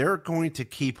 they're going to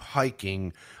keep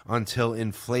hiking until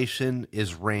inflation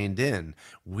is reined in.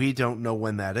 We don't know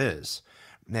when that is.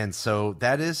 And so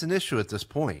that is an issue at this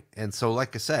point. And so,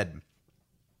 like I said,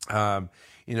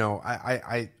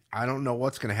 I don't know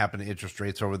what's going to happen to interest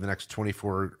rates over the next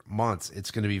 24 months. It's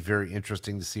going to be very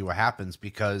interesting to see what happens,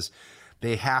 because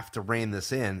they have to rein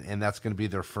this in, and that's going to be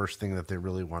their first thing that they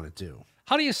really want to do.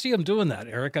 How do you see them doing that,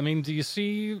 Eric? I mean, do you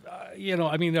see, are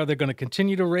they going to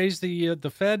continue to raise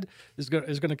the Fed? Is going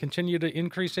to continue to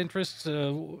increase interest?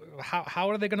 How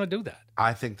are they going to do that?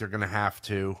 I think they're going to have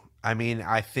to. I mean,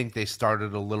 I think they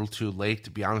started a little too late,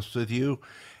 to be honest with you.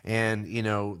 And,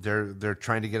 they're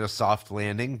trying to get a soft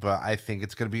landing, but I think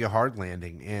it's going to be a hard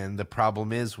landing. And the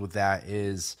problem is with that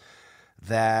is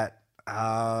that,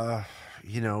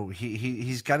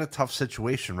 he's got a tough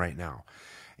situation right now.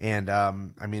 And,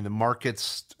 the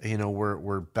markets,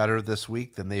 were better this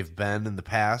week than they've been in the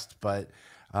past, but,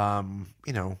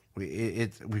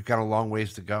 we've got a long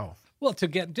ways to go. Well,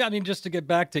 just to get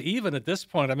back to even at this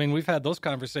point, we've had those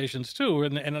conversations too,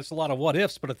 and it's a lot of what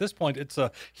ifs. But at this point, it's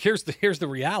here's the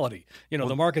reality.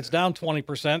 The market's down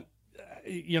 20%.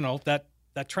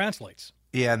 That translates.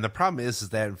 Yeah, and the problem is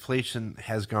that inflation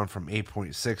has gone from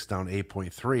 8.6 down to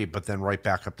 8.3, but then right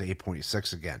back up to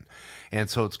 8.6 again, and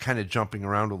so it's kind of jumping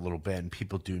around a little bit, and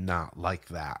people do not like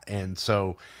that, and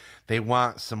so they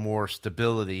want some more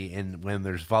stability. And when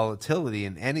there's volatility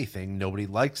in anything, nobody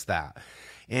likes that.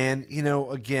 And,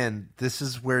 again, this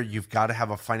is where you've got to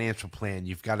have a financial plan.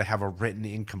 You've got to have a written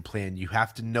income plan. You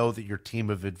have to know that your team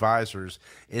of advisors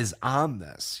is on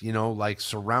this,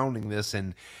 surrounding this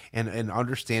and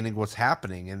understanding what's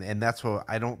happening. And that's what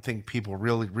I don't think people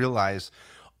really realize,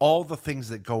 all the things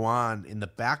that go on in the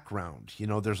background.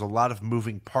 There's a lot of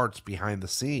moving parts behind the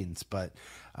scenes, but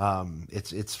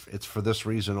it's for this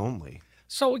reason only.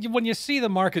 So when you see the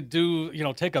market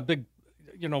take a big,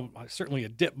 certainly a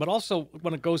dip, but also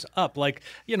when it goes up, like,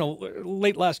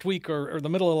 late last week or the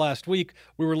middle of last week,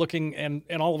 we were looking and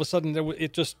all of a sudden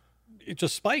it just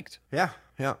spiked. Yeah.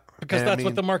 Because that's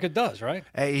what the market does, right?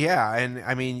 Yeah.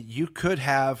 And you could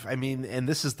have, and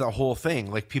this is the whole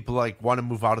thing, like people want to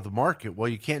move out of the market. Well,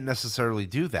 you can't necessarily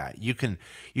do that. You can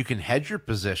hedge your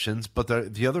positions, but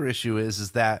the other issue is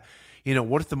that,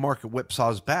 what if the market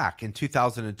whipsaws back? In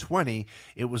 2020,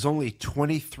 it was only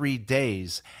 23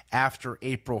 days after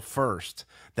April 1st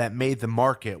that made the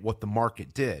market what the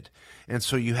market did. And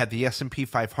so you had the S&P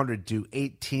 500 do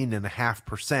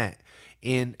 18.5%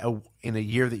 in a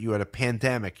year that you had a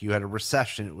pandemic, you had a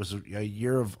recession, it was a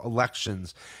year of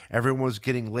elections, everyone was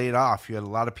getting laid off, you had a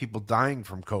lot of people dying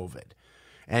from COVID.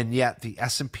 And yet the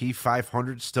S&P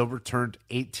 500 still returned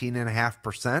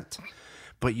 18.5%.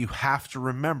 But you have to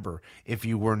remember, if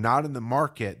you were not in the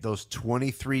market those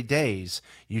 23 days,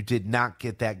 you did not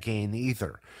get that gain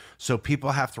either. So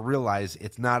people have to realize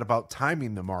it's not about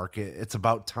timing the market, it's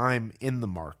about time in the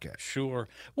market. Sure.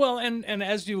 Well, and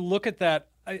as you look at that,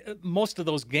 most of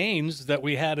those gains that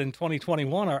we had in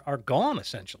 2021 are gone,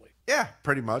 essentially. Yeah,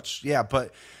 pretty much. Yeah,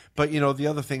 but the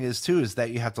other thing is that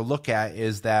you have to look at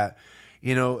is that,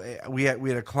 we had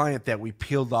a client that we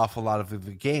peeled off a lot of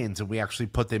the gains and we actually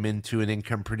put them into an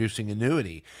income producing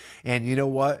annuity. And you know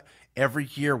what? Every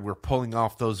year we're pulling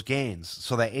off those gains.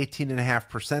 So that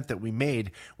 18.5% that we made,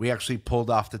 we actually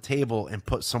pulled off the table and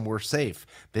put somewhere safe.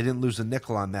 They didn't lose a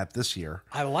nickel on that this year.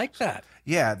 I like that.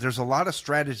 Yeah, there's a lot of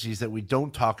strategies that we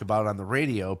don't talk about on the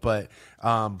radio, but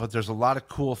there's a lot of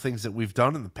cool things that we've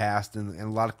done in the past, and a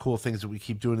lot of cool things that we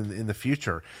keep doing in the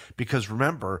future. Because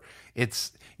remember,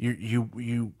 it's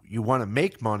you want to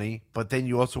make money, but then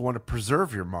you also want to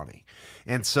preserve your money.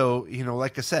 And so,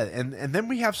 like I said, and then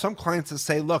we have some clients that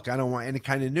say, look, I don't want any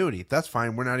kind of annuity. That's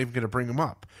fine. We're not even going to bring them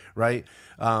up, right?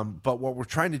 But what we're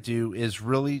trying to do is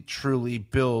really, truly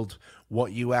build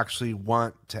what you actually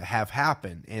want to have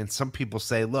happen. And some people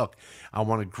say, look, I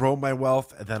want to grow my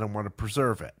wealth and then I want to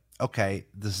preserve it. Okay,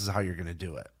 this is how you're going to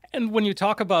do it. And when you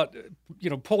talk about,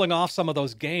 pulling off some of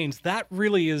those gains, that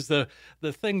really is the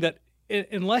thing that,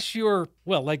 unless you're,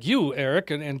 well, like you, Eric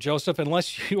and Joseph,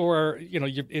 unless you're,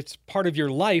 it's part of your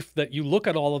life that you look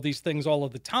at all of these things all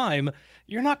of the time,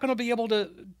 you're not going to be able to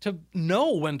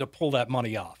know when to pull that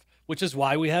money off, which is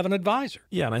why we have an advisor.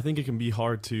 Yeah, and I think it can be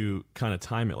hard to kind of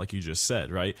time it, like you just said,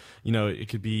 right? It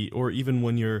could be, or even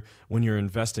when you're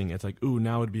investing, it's like, ooh,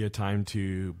 now would be a time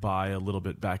to buy a little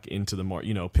bit back into the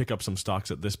market, pick up some stocks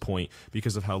at this point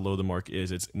because of how low the market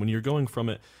is. It's when you're going from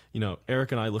it,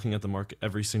 Eric and I looking at the market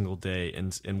every single day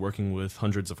and working with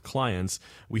hundreds of clients,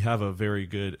 we have a very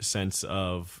good sense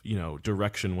of,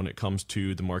 direction when it comes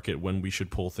to the market, when we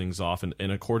should pull things off and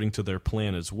according to their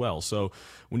plan as well. So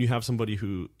when you have somebody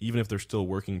who, even if they're still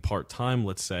working part-time,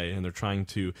 let's say, and they're trying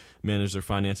to manage their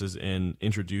finances and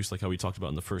introduce, like how we talked about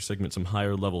in the first segment, some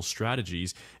higher level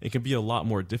strategies, it can be a lot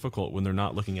more difficult when they're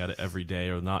not looking at it every day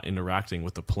or not interacting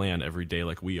with the plan every day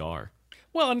like we are.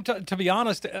 Well, and to be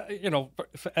honest,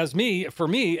 for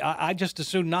me, I just as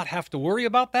soon not have to worry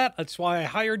about that. That's why I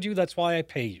hired you. That's why I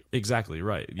pay you. Exactly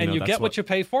right. You get what you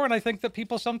pay for, and I think that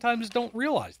people sometimes don't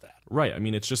realize that. Right. I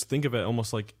mean, it's just, think of it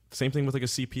almost like same thing with like a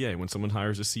CPA. When someone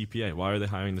hires a CPA, why are they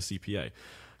hiring the CPA?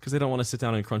 Because they don't want to sit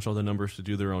down and crunch all the numbers to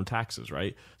do their own taxes,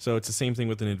 right? So it's the same thing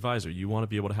with an advisor. You want to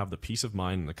be able to have the peace of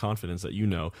mind and the confidence that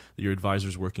that your advisor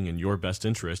is working in your best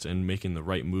interest and making the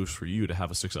right moves for you to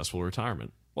have a successful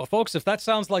retirement. Well, folks, if that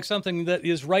sounds like something that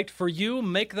is right for you,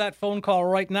 make that phone call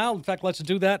right now. In fact, let's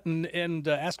do that and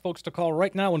ask folks to call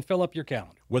right now and fill up your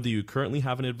calendar. Whether you currently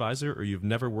have an advisor or you've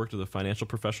never worked with a financial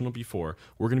professional before,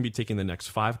 we're going to be taking the next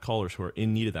 5 callers who are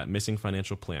in need of that missing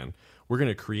financial plan. We're going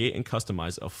to create and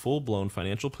customize a full-blown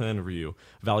financial plan review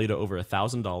valued at over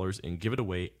 $1,000 and give it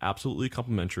away absolutely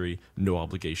complimentary, no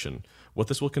obligation. What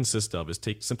this will consist of is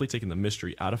simply taking the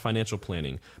mystery out of financial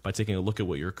planning by taking a look at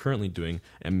what you're currently doing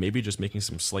and maybe just making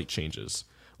some slight changes.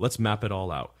 Let's map it all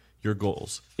out. Your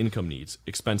goals, income needs,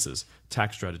 expenses,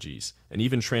 tax strategies, and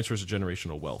even transfers of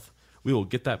generational wealth. We will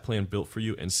get that plan built for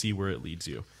you and see where it leads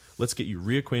you. Let's get you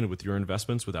reacquainted with your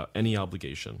investments without any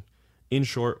obligation. In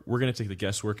short, we're going to take the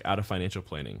guesswork out of financial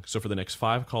planning. So for the next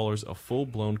 5 callers, a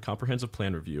full-blown comprehensive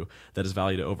plan review that is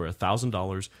valued at over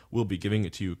 $1,000, we'll be giving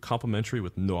it to you complimentary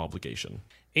with no obligation.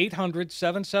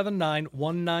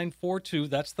 800-779-1942.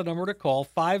 That's the number to call.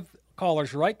 5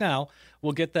 callers right now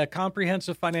will get that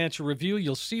comprehensive financial review.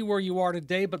 You'll see where you are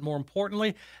today, but more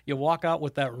importantly, you'll walk out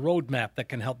with that roadmap that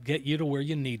can help get you to where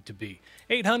you need to be.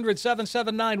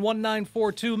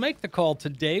 800-779-1942. Make the call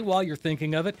today while you're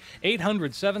thinking of it.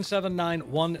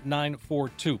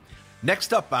 800-779-1942.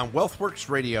 Next up on WealthWorks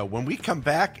Radio, when we come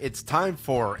back, it's time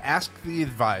for Ask the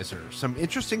Advisor. Some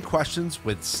interesting questions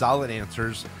with solid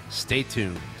answers. Stay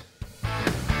tuned.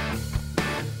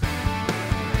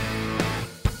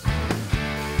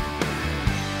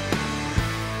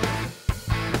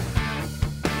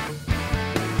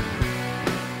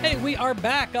 We are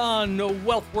back on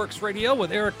WealthWorks Radio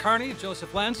with Eric Carney,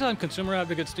 Joseph Lanza, and consumer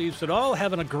advocate Steve Siddall,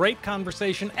 having a great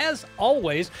conversation, as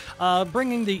always,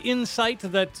 bringing the insight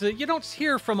that you don't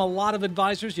hear from a lot of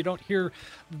advisors. You don't hear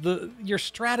your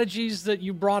strategies that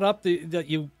you brought up, that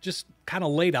you just kind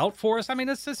of laid out for us. I mean,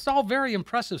 it's all very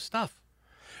impressive stuff.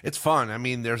 It's fun. I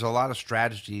mean, there's a lot of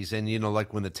strategies, and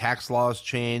like when the tax laws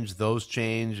change, those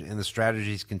change, and the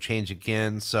strategies can change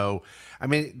again. So, I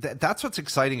mean, that's what's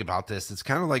exciting about this. It's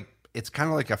kind of like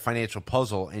a financial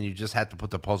puzzle, and you just have to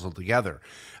put the puzzle together.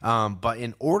 But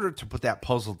in order to put that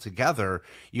puzzle together,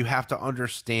 you have to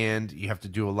understand. You have to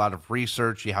do a lot of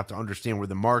research. You have to understand where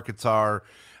the markets are.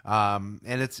 And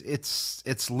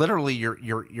it's literally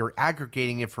you're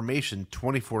aggregating information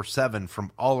 24/7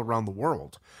 from all around the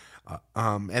world.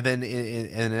 And then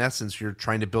in essence, you're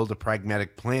trying to build a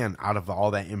pragmatic plan out of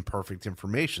all that imperfect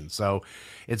information. So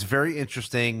it's very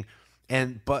interesting.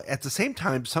 But at the same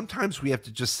time, sometimes we have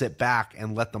to just sit back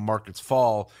and let the markets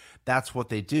fall. That's what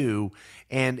they do.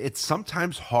 And it's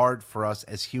sometimes hard for us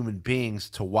as human beings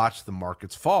to watch the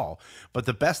markets fall. But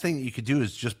the best thing that you could do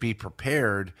is just be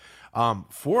prepared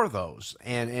for those.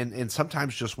 And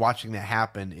sometimes just watching that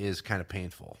happen is kind of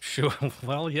painful. Sure.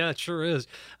 Well, yeah, it sure is.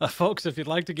 Folks, if you'd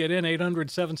like to get in,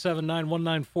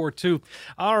 800-779-1942.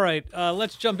 All right,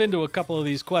 let's jump into a couple of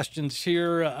these questions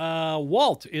here.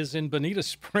 Walt is in Bonita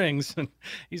Springs, and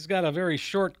he's got a very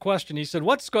short question. He said,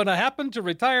 what's going to happen to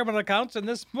retirement accounts in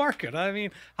this market? I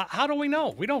mean, how do we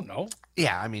know? We don't know.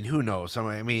 Yeah, I mean, who knows?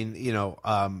 I mean,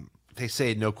 they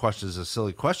say no question is a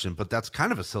silly question, but that's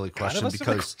kind of a silly question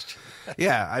because,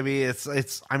 yeah, I mean,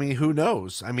 I mean, who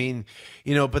knows? I mean,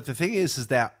 but the thing is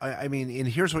that, I mean, and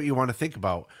here's what you want to think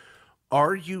about.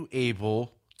 Are you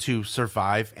able to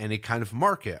survive any kind of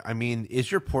market? I mean,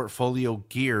 is your portfolio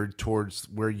geared towards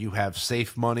where you have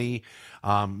safe money,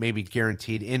 maybe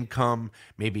guaranteed income,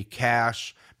 maybe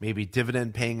cash, maybe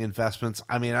dividend paying investments?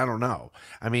 I mean, I don't know.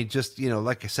 I mean, just,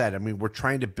 like I said, I mean, we're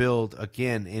trying to build,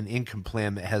 again, an income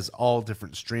plan that has all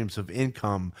different streams of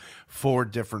income for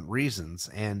different reasons.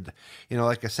 And,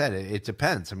 like I said, it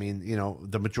depends. I mean,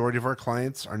 the majority of our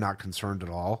clients are not concerned at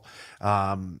all.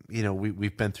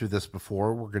 We've been through this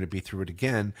before. We're going to be through it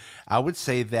again. I would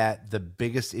say that the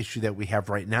biggest issue that we have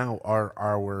right now are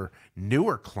our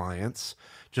newer clients,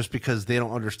 just because they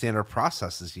don't understand our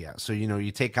processes yet. So,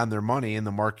 you take on their money and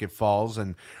the market falls,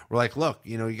 and we're like, look,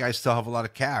 you guys still have a lot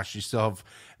of cash. You still have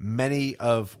many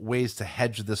of ways to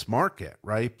hedge this market,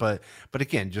 right? But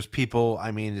again, just people,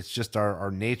 I mean, it's just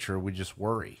our nature. We just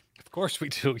worry. Of course we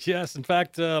do. Yes. In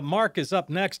fact, Mark is up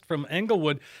next from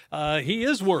Englewood. He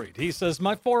is worried. He says,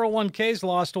 my 401k's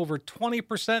lost over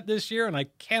 20% this year, and I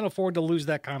can't afford to lose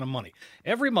that kind of money.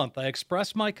 Every month I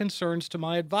express my concerns to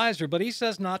my advisor, but he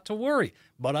says not to worry.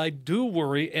 But I do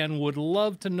worry and would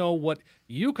love to know what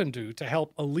you can do to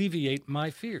help alleviate my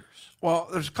fears. Well,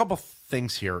 there's a couple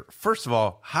things here. First of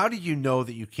all, how do you know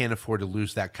that you can't afford to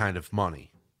lose that kind of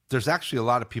money? There's actually a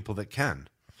lot of people that can.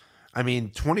 I mean,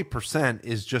 20%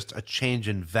 is just a change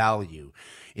in value.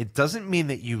 It doesn't mean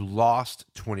that you lost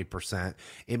 20%.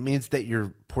 It means that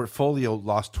your portfolio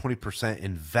lost 20%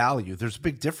 in value. There's a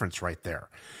big difference right there.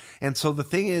 And so the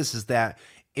thing is that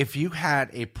if you had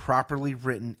a properly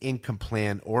written income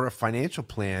plan or a financial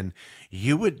plan,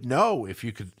 you would know if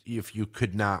you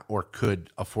could not or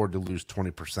could afford to lose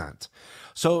 20%.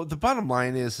 So the bottom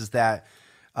line is that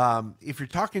if you're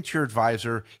talking to your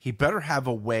advisor, he better have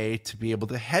a way to be able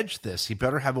to hedge this. He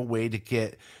better have a way to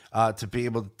get to be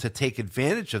able to take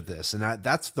advantage of this. And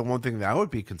that's the one thing that I would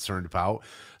be concerned about.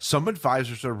 Some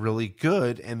advisors are really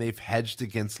good and they've hedged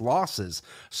against losses.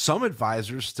 Some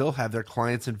advisors still have their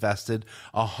clients invested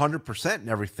 100% in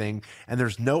everything, and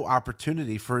there's no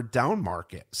opportunity for a down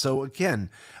market. So again,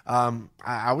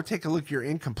 I would take a look at your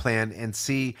income plan and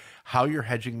see how you're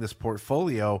hedging this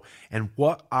portfolio and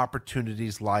what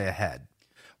opportunities lie ahead.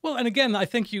 Well, and again, I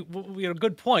think you had a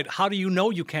good point. How do you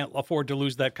know you can't afford to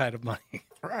lose that kind of money?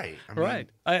 Right. Right.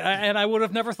 I would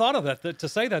have never thought of that to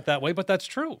say that way, but that's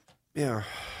true. Yeah.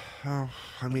 Well,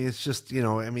 I mean, it's just,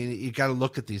 you got to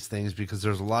look at these things because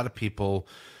there's a lot of people,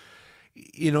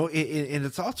 and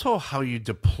it's also how you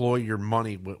deploy your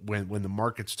money when the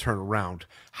markets turn around.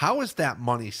 How is that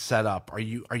money set up? Are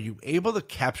you able to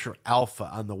capture alpha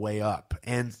on the way up?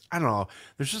 And I don't know,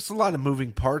 there's just a lot of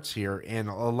moving parts here, and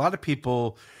a lot of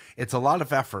people, it's a lot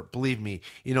of effort. Believe me,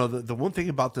 the one thing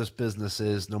about this business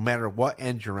is no matter what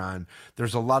end you're on,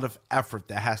 there's a lot of effort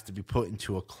that has to be put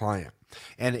into a client.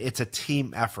 And it's a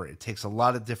team effort. It takes a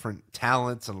lot of different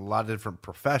talents and a lot of different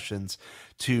professions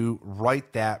to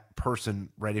write that person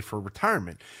ready for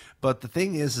retirement. But the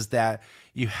thing is that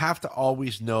you have to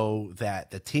always know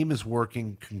that the team is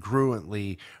working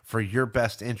congruently for your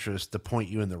best interest to point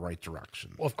you in the right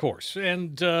direction. Of course.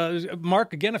 And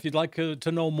Mark, again, if you'd like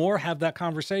to know more, have that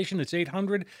conversation. It's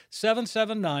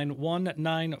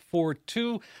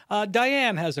 800-779-1942.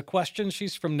 Diane has a question.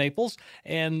 She's from Naples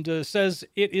and says,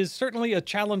 it is certainly a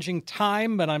challenging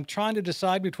time, but I'm trying to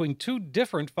decide between two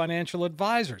different financial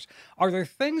advisors. Are there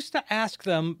things to ask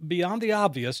them beyond the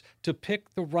obvious to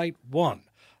pick the right one?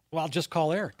 Well, I'll just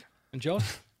call Eric. And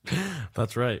Joseph?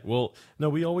 That's right. Well, no,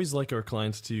 we always like our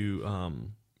clients to,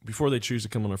 before they choose to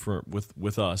come on a firm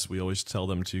with us, we always tell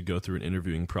them to go through an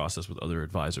interviewing process with other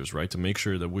advisors, right? To make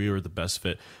sure that we are the best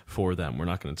fit for them. We're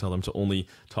not going to tell them to only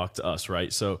talk to us,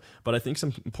 right? So, but I think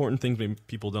some important things maybe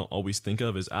people don't always think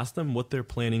of is ask them what their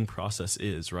planning process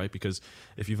is, right? Because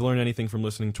if you've learned anything from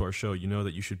listening to our show, you know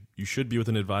that you should be with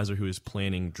an advisor who is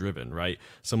planning driven, right?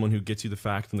 Someone who gets you the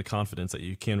fact and the confidence that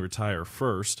you can retire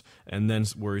first and then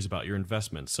worries about your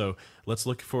investment. So let's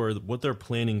look for what their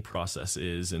planning process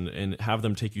is and have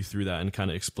them take take you through that and kind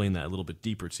of explain that a little bit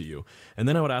deeper to you. And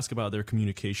then I would ask about their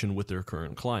communication with their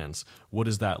current clients. What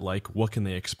is that like? What can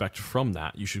they expect from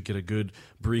that? You should get a good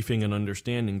briefing and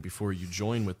understanding before you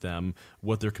join with them,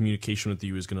 what their communication with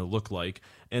you is going to look like.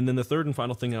 And then the third and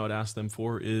final thing I would ask them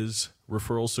for is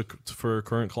referrals for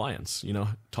current clients.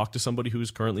 Talk to somebody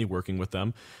who's currently working with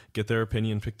them, get their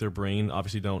opinion, pick their brain.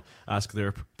 Obviously, don't ask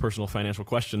their personal financial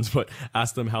questions, but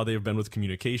ask them how they've been with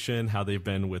communication, how they've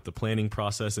been with the planning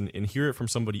process, and hear it from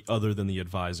somebody other than the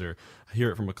advisor.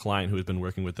 Hear it from a client who has been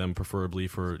working with them, preferably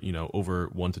for over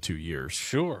 1 to 2 years.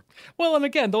 Sure. Well, and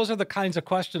again, those are the kinds of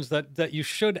questions that you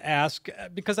should ask,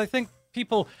 because I think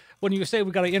people, when you say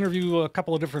we got to interview a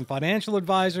couple of different financial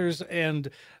advisors, and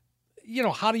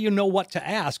how do you know what to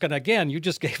ask? And again, you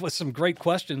just gave us some great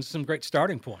questions, some great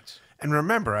starting points. And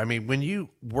remember, when you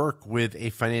work with a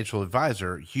financial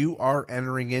advisor, you are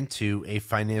entering into a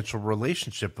financial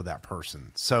relationship with that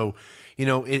person. So,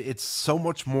 it's so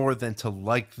much more than to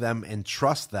like them and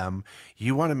trust them.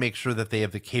 You want to make sure that they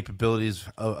have the capabilities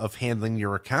of handling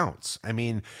your accounts.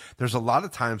 There's a lot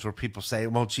of times where people say,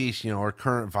 well, geez, our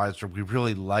current advisor, we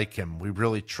really like him. We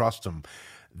really trust him.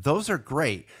 Those are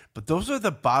great, but those are the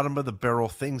bottom of the barrel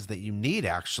things that you need,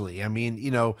 actually.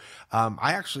 I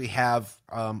actually have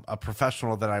a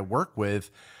professional that I work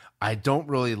with. I don't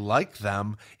really like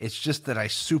them. It's just that I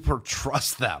super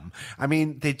trust them.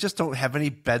 They just don't have any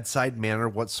bedside manner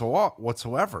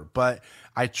whatsoever, but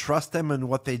I trust them in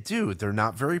what they do. They're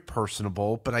not very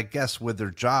personable, but I guess with their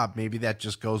job, maybe that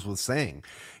just goes with saying,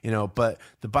 but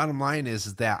the bottom line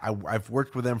is that I've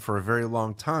worked with them for a very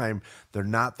long time. They're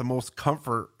not the most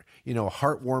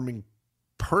heartwarming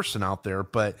person out there,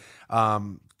 but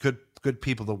good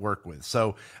people to work with.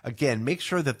 So again, make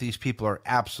sure that these people are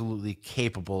absolutely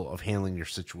capable of handling your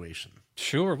situation.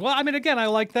 Sure. Well, again, I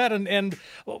like that. And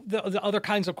the other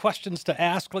kinds of questions to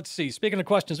ask. Let's see. Speaking of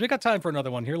questions, we got time for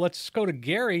another one here. Let's go to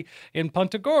Gary in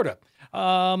Punta Gorda.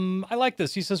 I like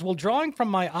this. He says, will drawing from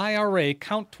my IRA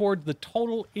count toward the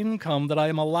total income that I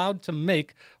am allowed to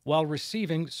make while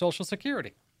receiving Social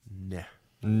Security?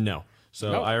 No.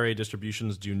 So IRA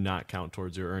distributions do not count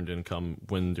towards your earned income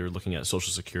when they're looking at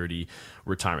Social Security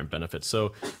retirement benefits.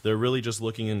 So they're really just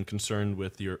looking and concerned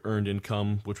with your earned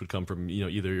income, which would come from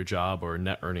either your job or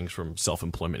net earnings from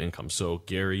self-employment income. So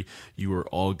Gary, you are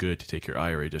all good to take your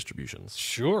IRA distributions.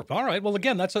 Sure. All right. Well,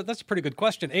 again, that's a pretty good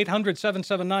question.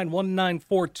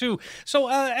 800-779-1942. So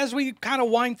as we kind of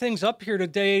wind things up here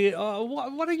today,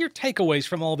 what are your takeaways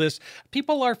from all this?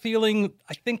 People are feeling,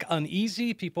 I think,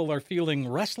 uneasy. People are feeling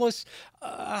restless.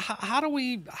 How do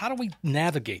we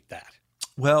navigate that?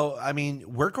 Well,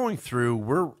 we're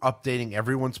updating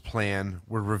everyone's plan.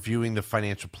 We're reviewing the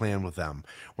financial plan with them.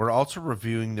 We're also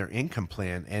reviewing their income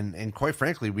plan. And quite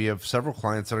frankly, we have several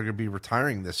clients that are going to be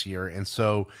retiring this year. And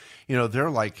so,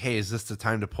 they're like, hey, is this the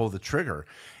time to pull the trigger?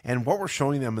 And what we're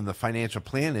showing them in the financial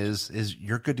plan is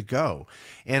you're good to go.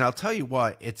 And I'll tell you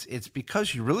what, it's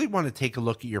because you really want to take a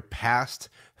look at your past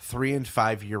 3 and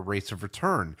 5 year rates of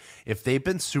return. If they've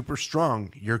been super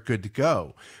strong, you're good to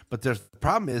go. But the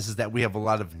problem is that we have a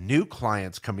lot of new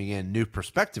clients coming in, new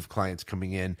prospective clients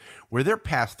coming in, where their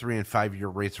past 3 and 5 year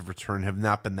rates of return have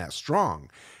not been that strong.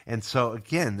 And so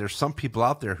again, there's some people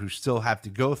out there who still have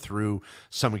to go through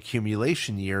some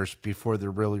accumulation years before they're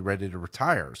really ready to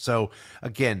retire. So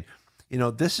again,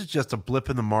 this is just a blip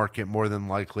in the market more than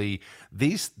likely.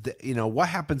 What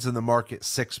happens in the market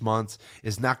 6 months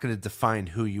is not going to define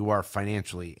who you are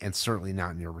financially, and certainly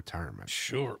not in your retirement.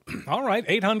 Sure. All right.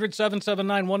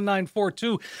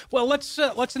 800-779-1942. Well, let's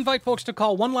invite folks to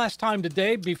call one last time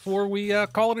today before we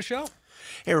call it a show.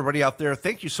 Hey, everybody out there,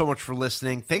 thank you so much for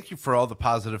listening. Thank you for all the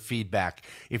positive feedback.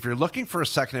 If you're looking for a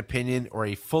second opinion or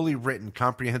a fully written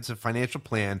comprehensive financial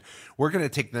plan, we're going to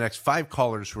take the next 5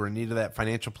 callers who are in need of that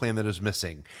financial plan that is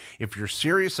missing. If you're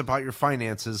serious about your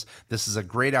finances, this is a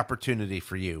great opportunity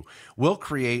for you. We'll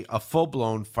create a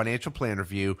full-blown financial plan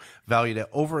review valued at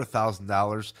over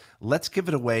 $1,000. Let's give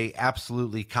it away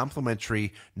absolutely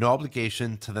complimentary, no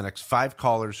obligation to the next 5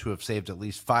 callers who have saved at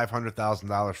least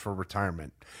 $500,000 for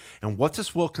retirement. And what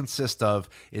this will consist of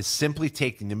is simply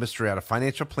taking the mystery out of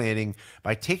financial planning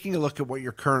by taking a look at what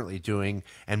you're currently doing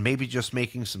and maybe just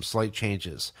making some slight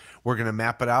changes. We're going to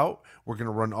map it out. We're going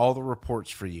to run all the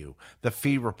reports for you. The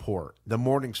fee report, the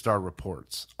Morningstar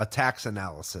reports, a tax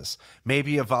analysis,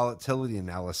 maybe a volatility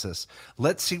analysis.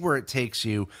 Let's see where it takes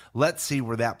you. Let's see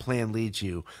where that plan leads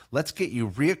you. Let's get you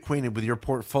reacquainted with your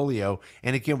portfolio,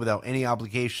 and again, without any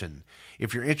obligation.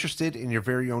 If you're interested in your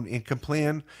very own income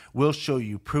plan, we'll show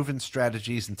you proven strategies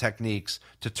strategies and techniques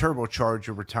to turbocharge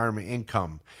your retirement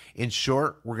income. In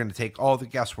short, we're going to take all the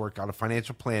guesswork out of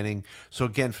financial planning. So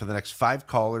again, for the next 5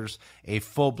 callers, a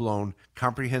full-blown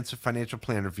comprehensive financial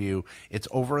plan review. It's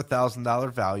over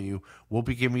 $1,000 value. We'll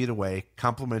be giving it away,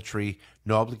 complimentary,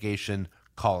 no obligation.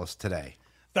 Call us today.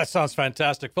 That sounds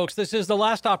fantastic. Folks, this is the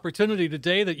last opportunity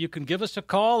today that you can give us a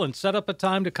call and set up a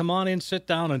time to come on in, sit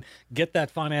down, and get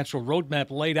that financial roadmap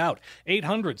laid out.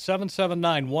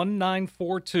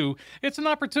 800-779-1942. It's an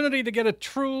opportunity to get a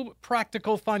true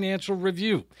practical financial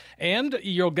review. And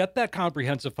you'll get that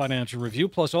comprehensive financial review,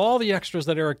 plus all the extras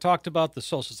that Eric talked about, the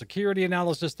Social Security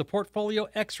analysis, the portfolio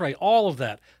x-ray, all of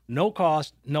that. No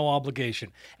cost, no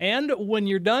obligation. And when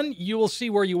you're done, you will see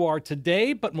where you are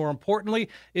today, but more importantly,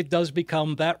 it does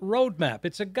become that roadmap.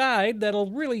 It's a guide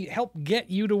that'll really help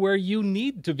get you to where you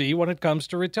need to be when it comes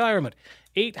to retirement.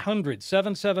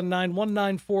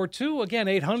 800-779-1942. Again,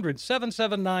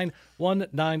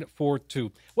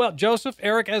 800-779-1942. Well, Joseph,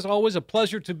 Eric, as always, a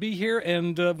pleasure to be here,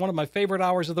 and one of my favorite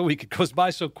hours of the week. It goes by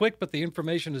so quick, but the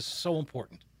information is so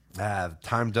important.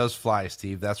 Time does fly,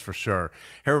 Steve, that's for sure.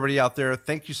 Everybody out there,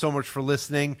 thank you so much for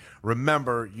listening.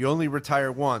 Remember, you only retire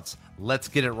once. Let's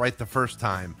get it right the first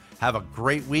time. Have a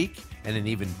great week and an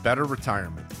even better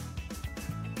retirement.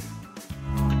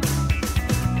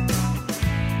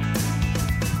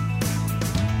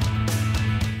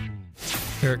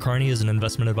 Eric Carney is an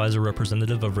investment advisor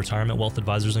representative of Retirement Wealth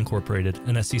Advisors Incorporated,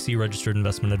 an SEC-registered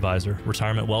investment advisor.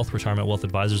 Retirement Wealth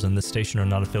Advisors, and this station are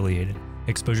not affiliated.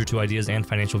 Exposure to ideas and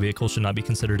financial vehicles should not be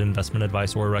considered investment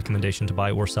advice or a recommendation to buy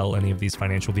or sell any of these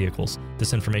financial vehicles.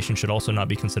 This information should also not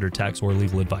be considered tax or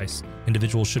legal advice.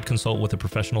 Individuals should consult with a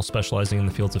professional specializing in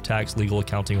the fields of tax, legal,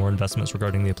 accounting, or investments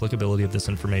regarding the applicability of this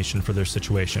information for their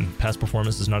situation. Past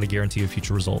performance is not a guarantee of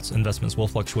future results. Investments will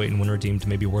fluctuate, and when redeemed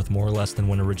may be worth more or less than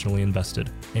when originally invested.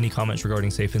 Any comments regarding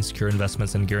safe and secure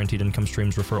investments and guaranteed income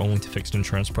streams refer only to fixed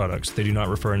insurance products. They do not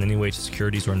refer in any way to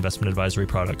securities or investment advisory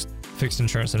products. Fixed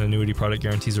insurance and annuity product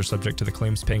guarantees are subject to the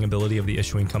claims paying ability of the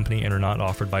issuing company and are not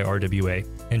offered by RWA.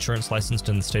 Insurance licensed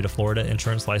in the state of Florida.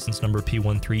 Insurance license number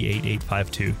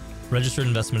P138852. Registered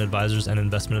investment advisors and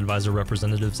investment advisor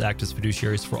representatives act as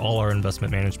fiduciaries for all our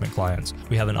investment management clients.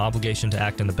 We have an obligation to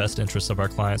act in the best interests of our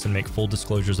clients and make full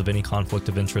disclosures of any conflict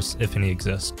of interest, if any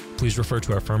exists. Please refer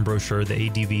to our firm brochure, the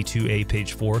ADV2A,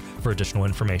 page 4, for additional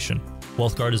information.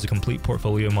 WealthGuard is a complete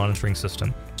portfolio monitoring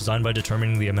system. Designed by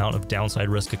determining the amount of downside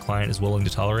risk a client is willing to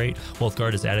tolerate,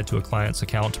 WealthGuard is added to a client's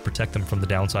account to protect them from the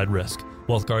downside risk.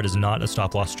 WealthGuard is not a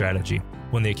stop-loss strategy.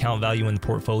 When the account value in the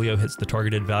portfolio hits the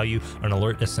targeted value, an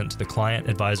alert is sent to the client,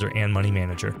 advisor, and money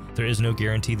manager. There is no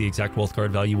guarantee the exact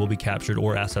WealthGuard value will be captured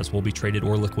or assets will be traded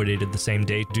or liquidated the same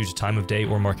day due to time of day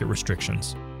or market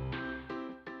restrictions.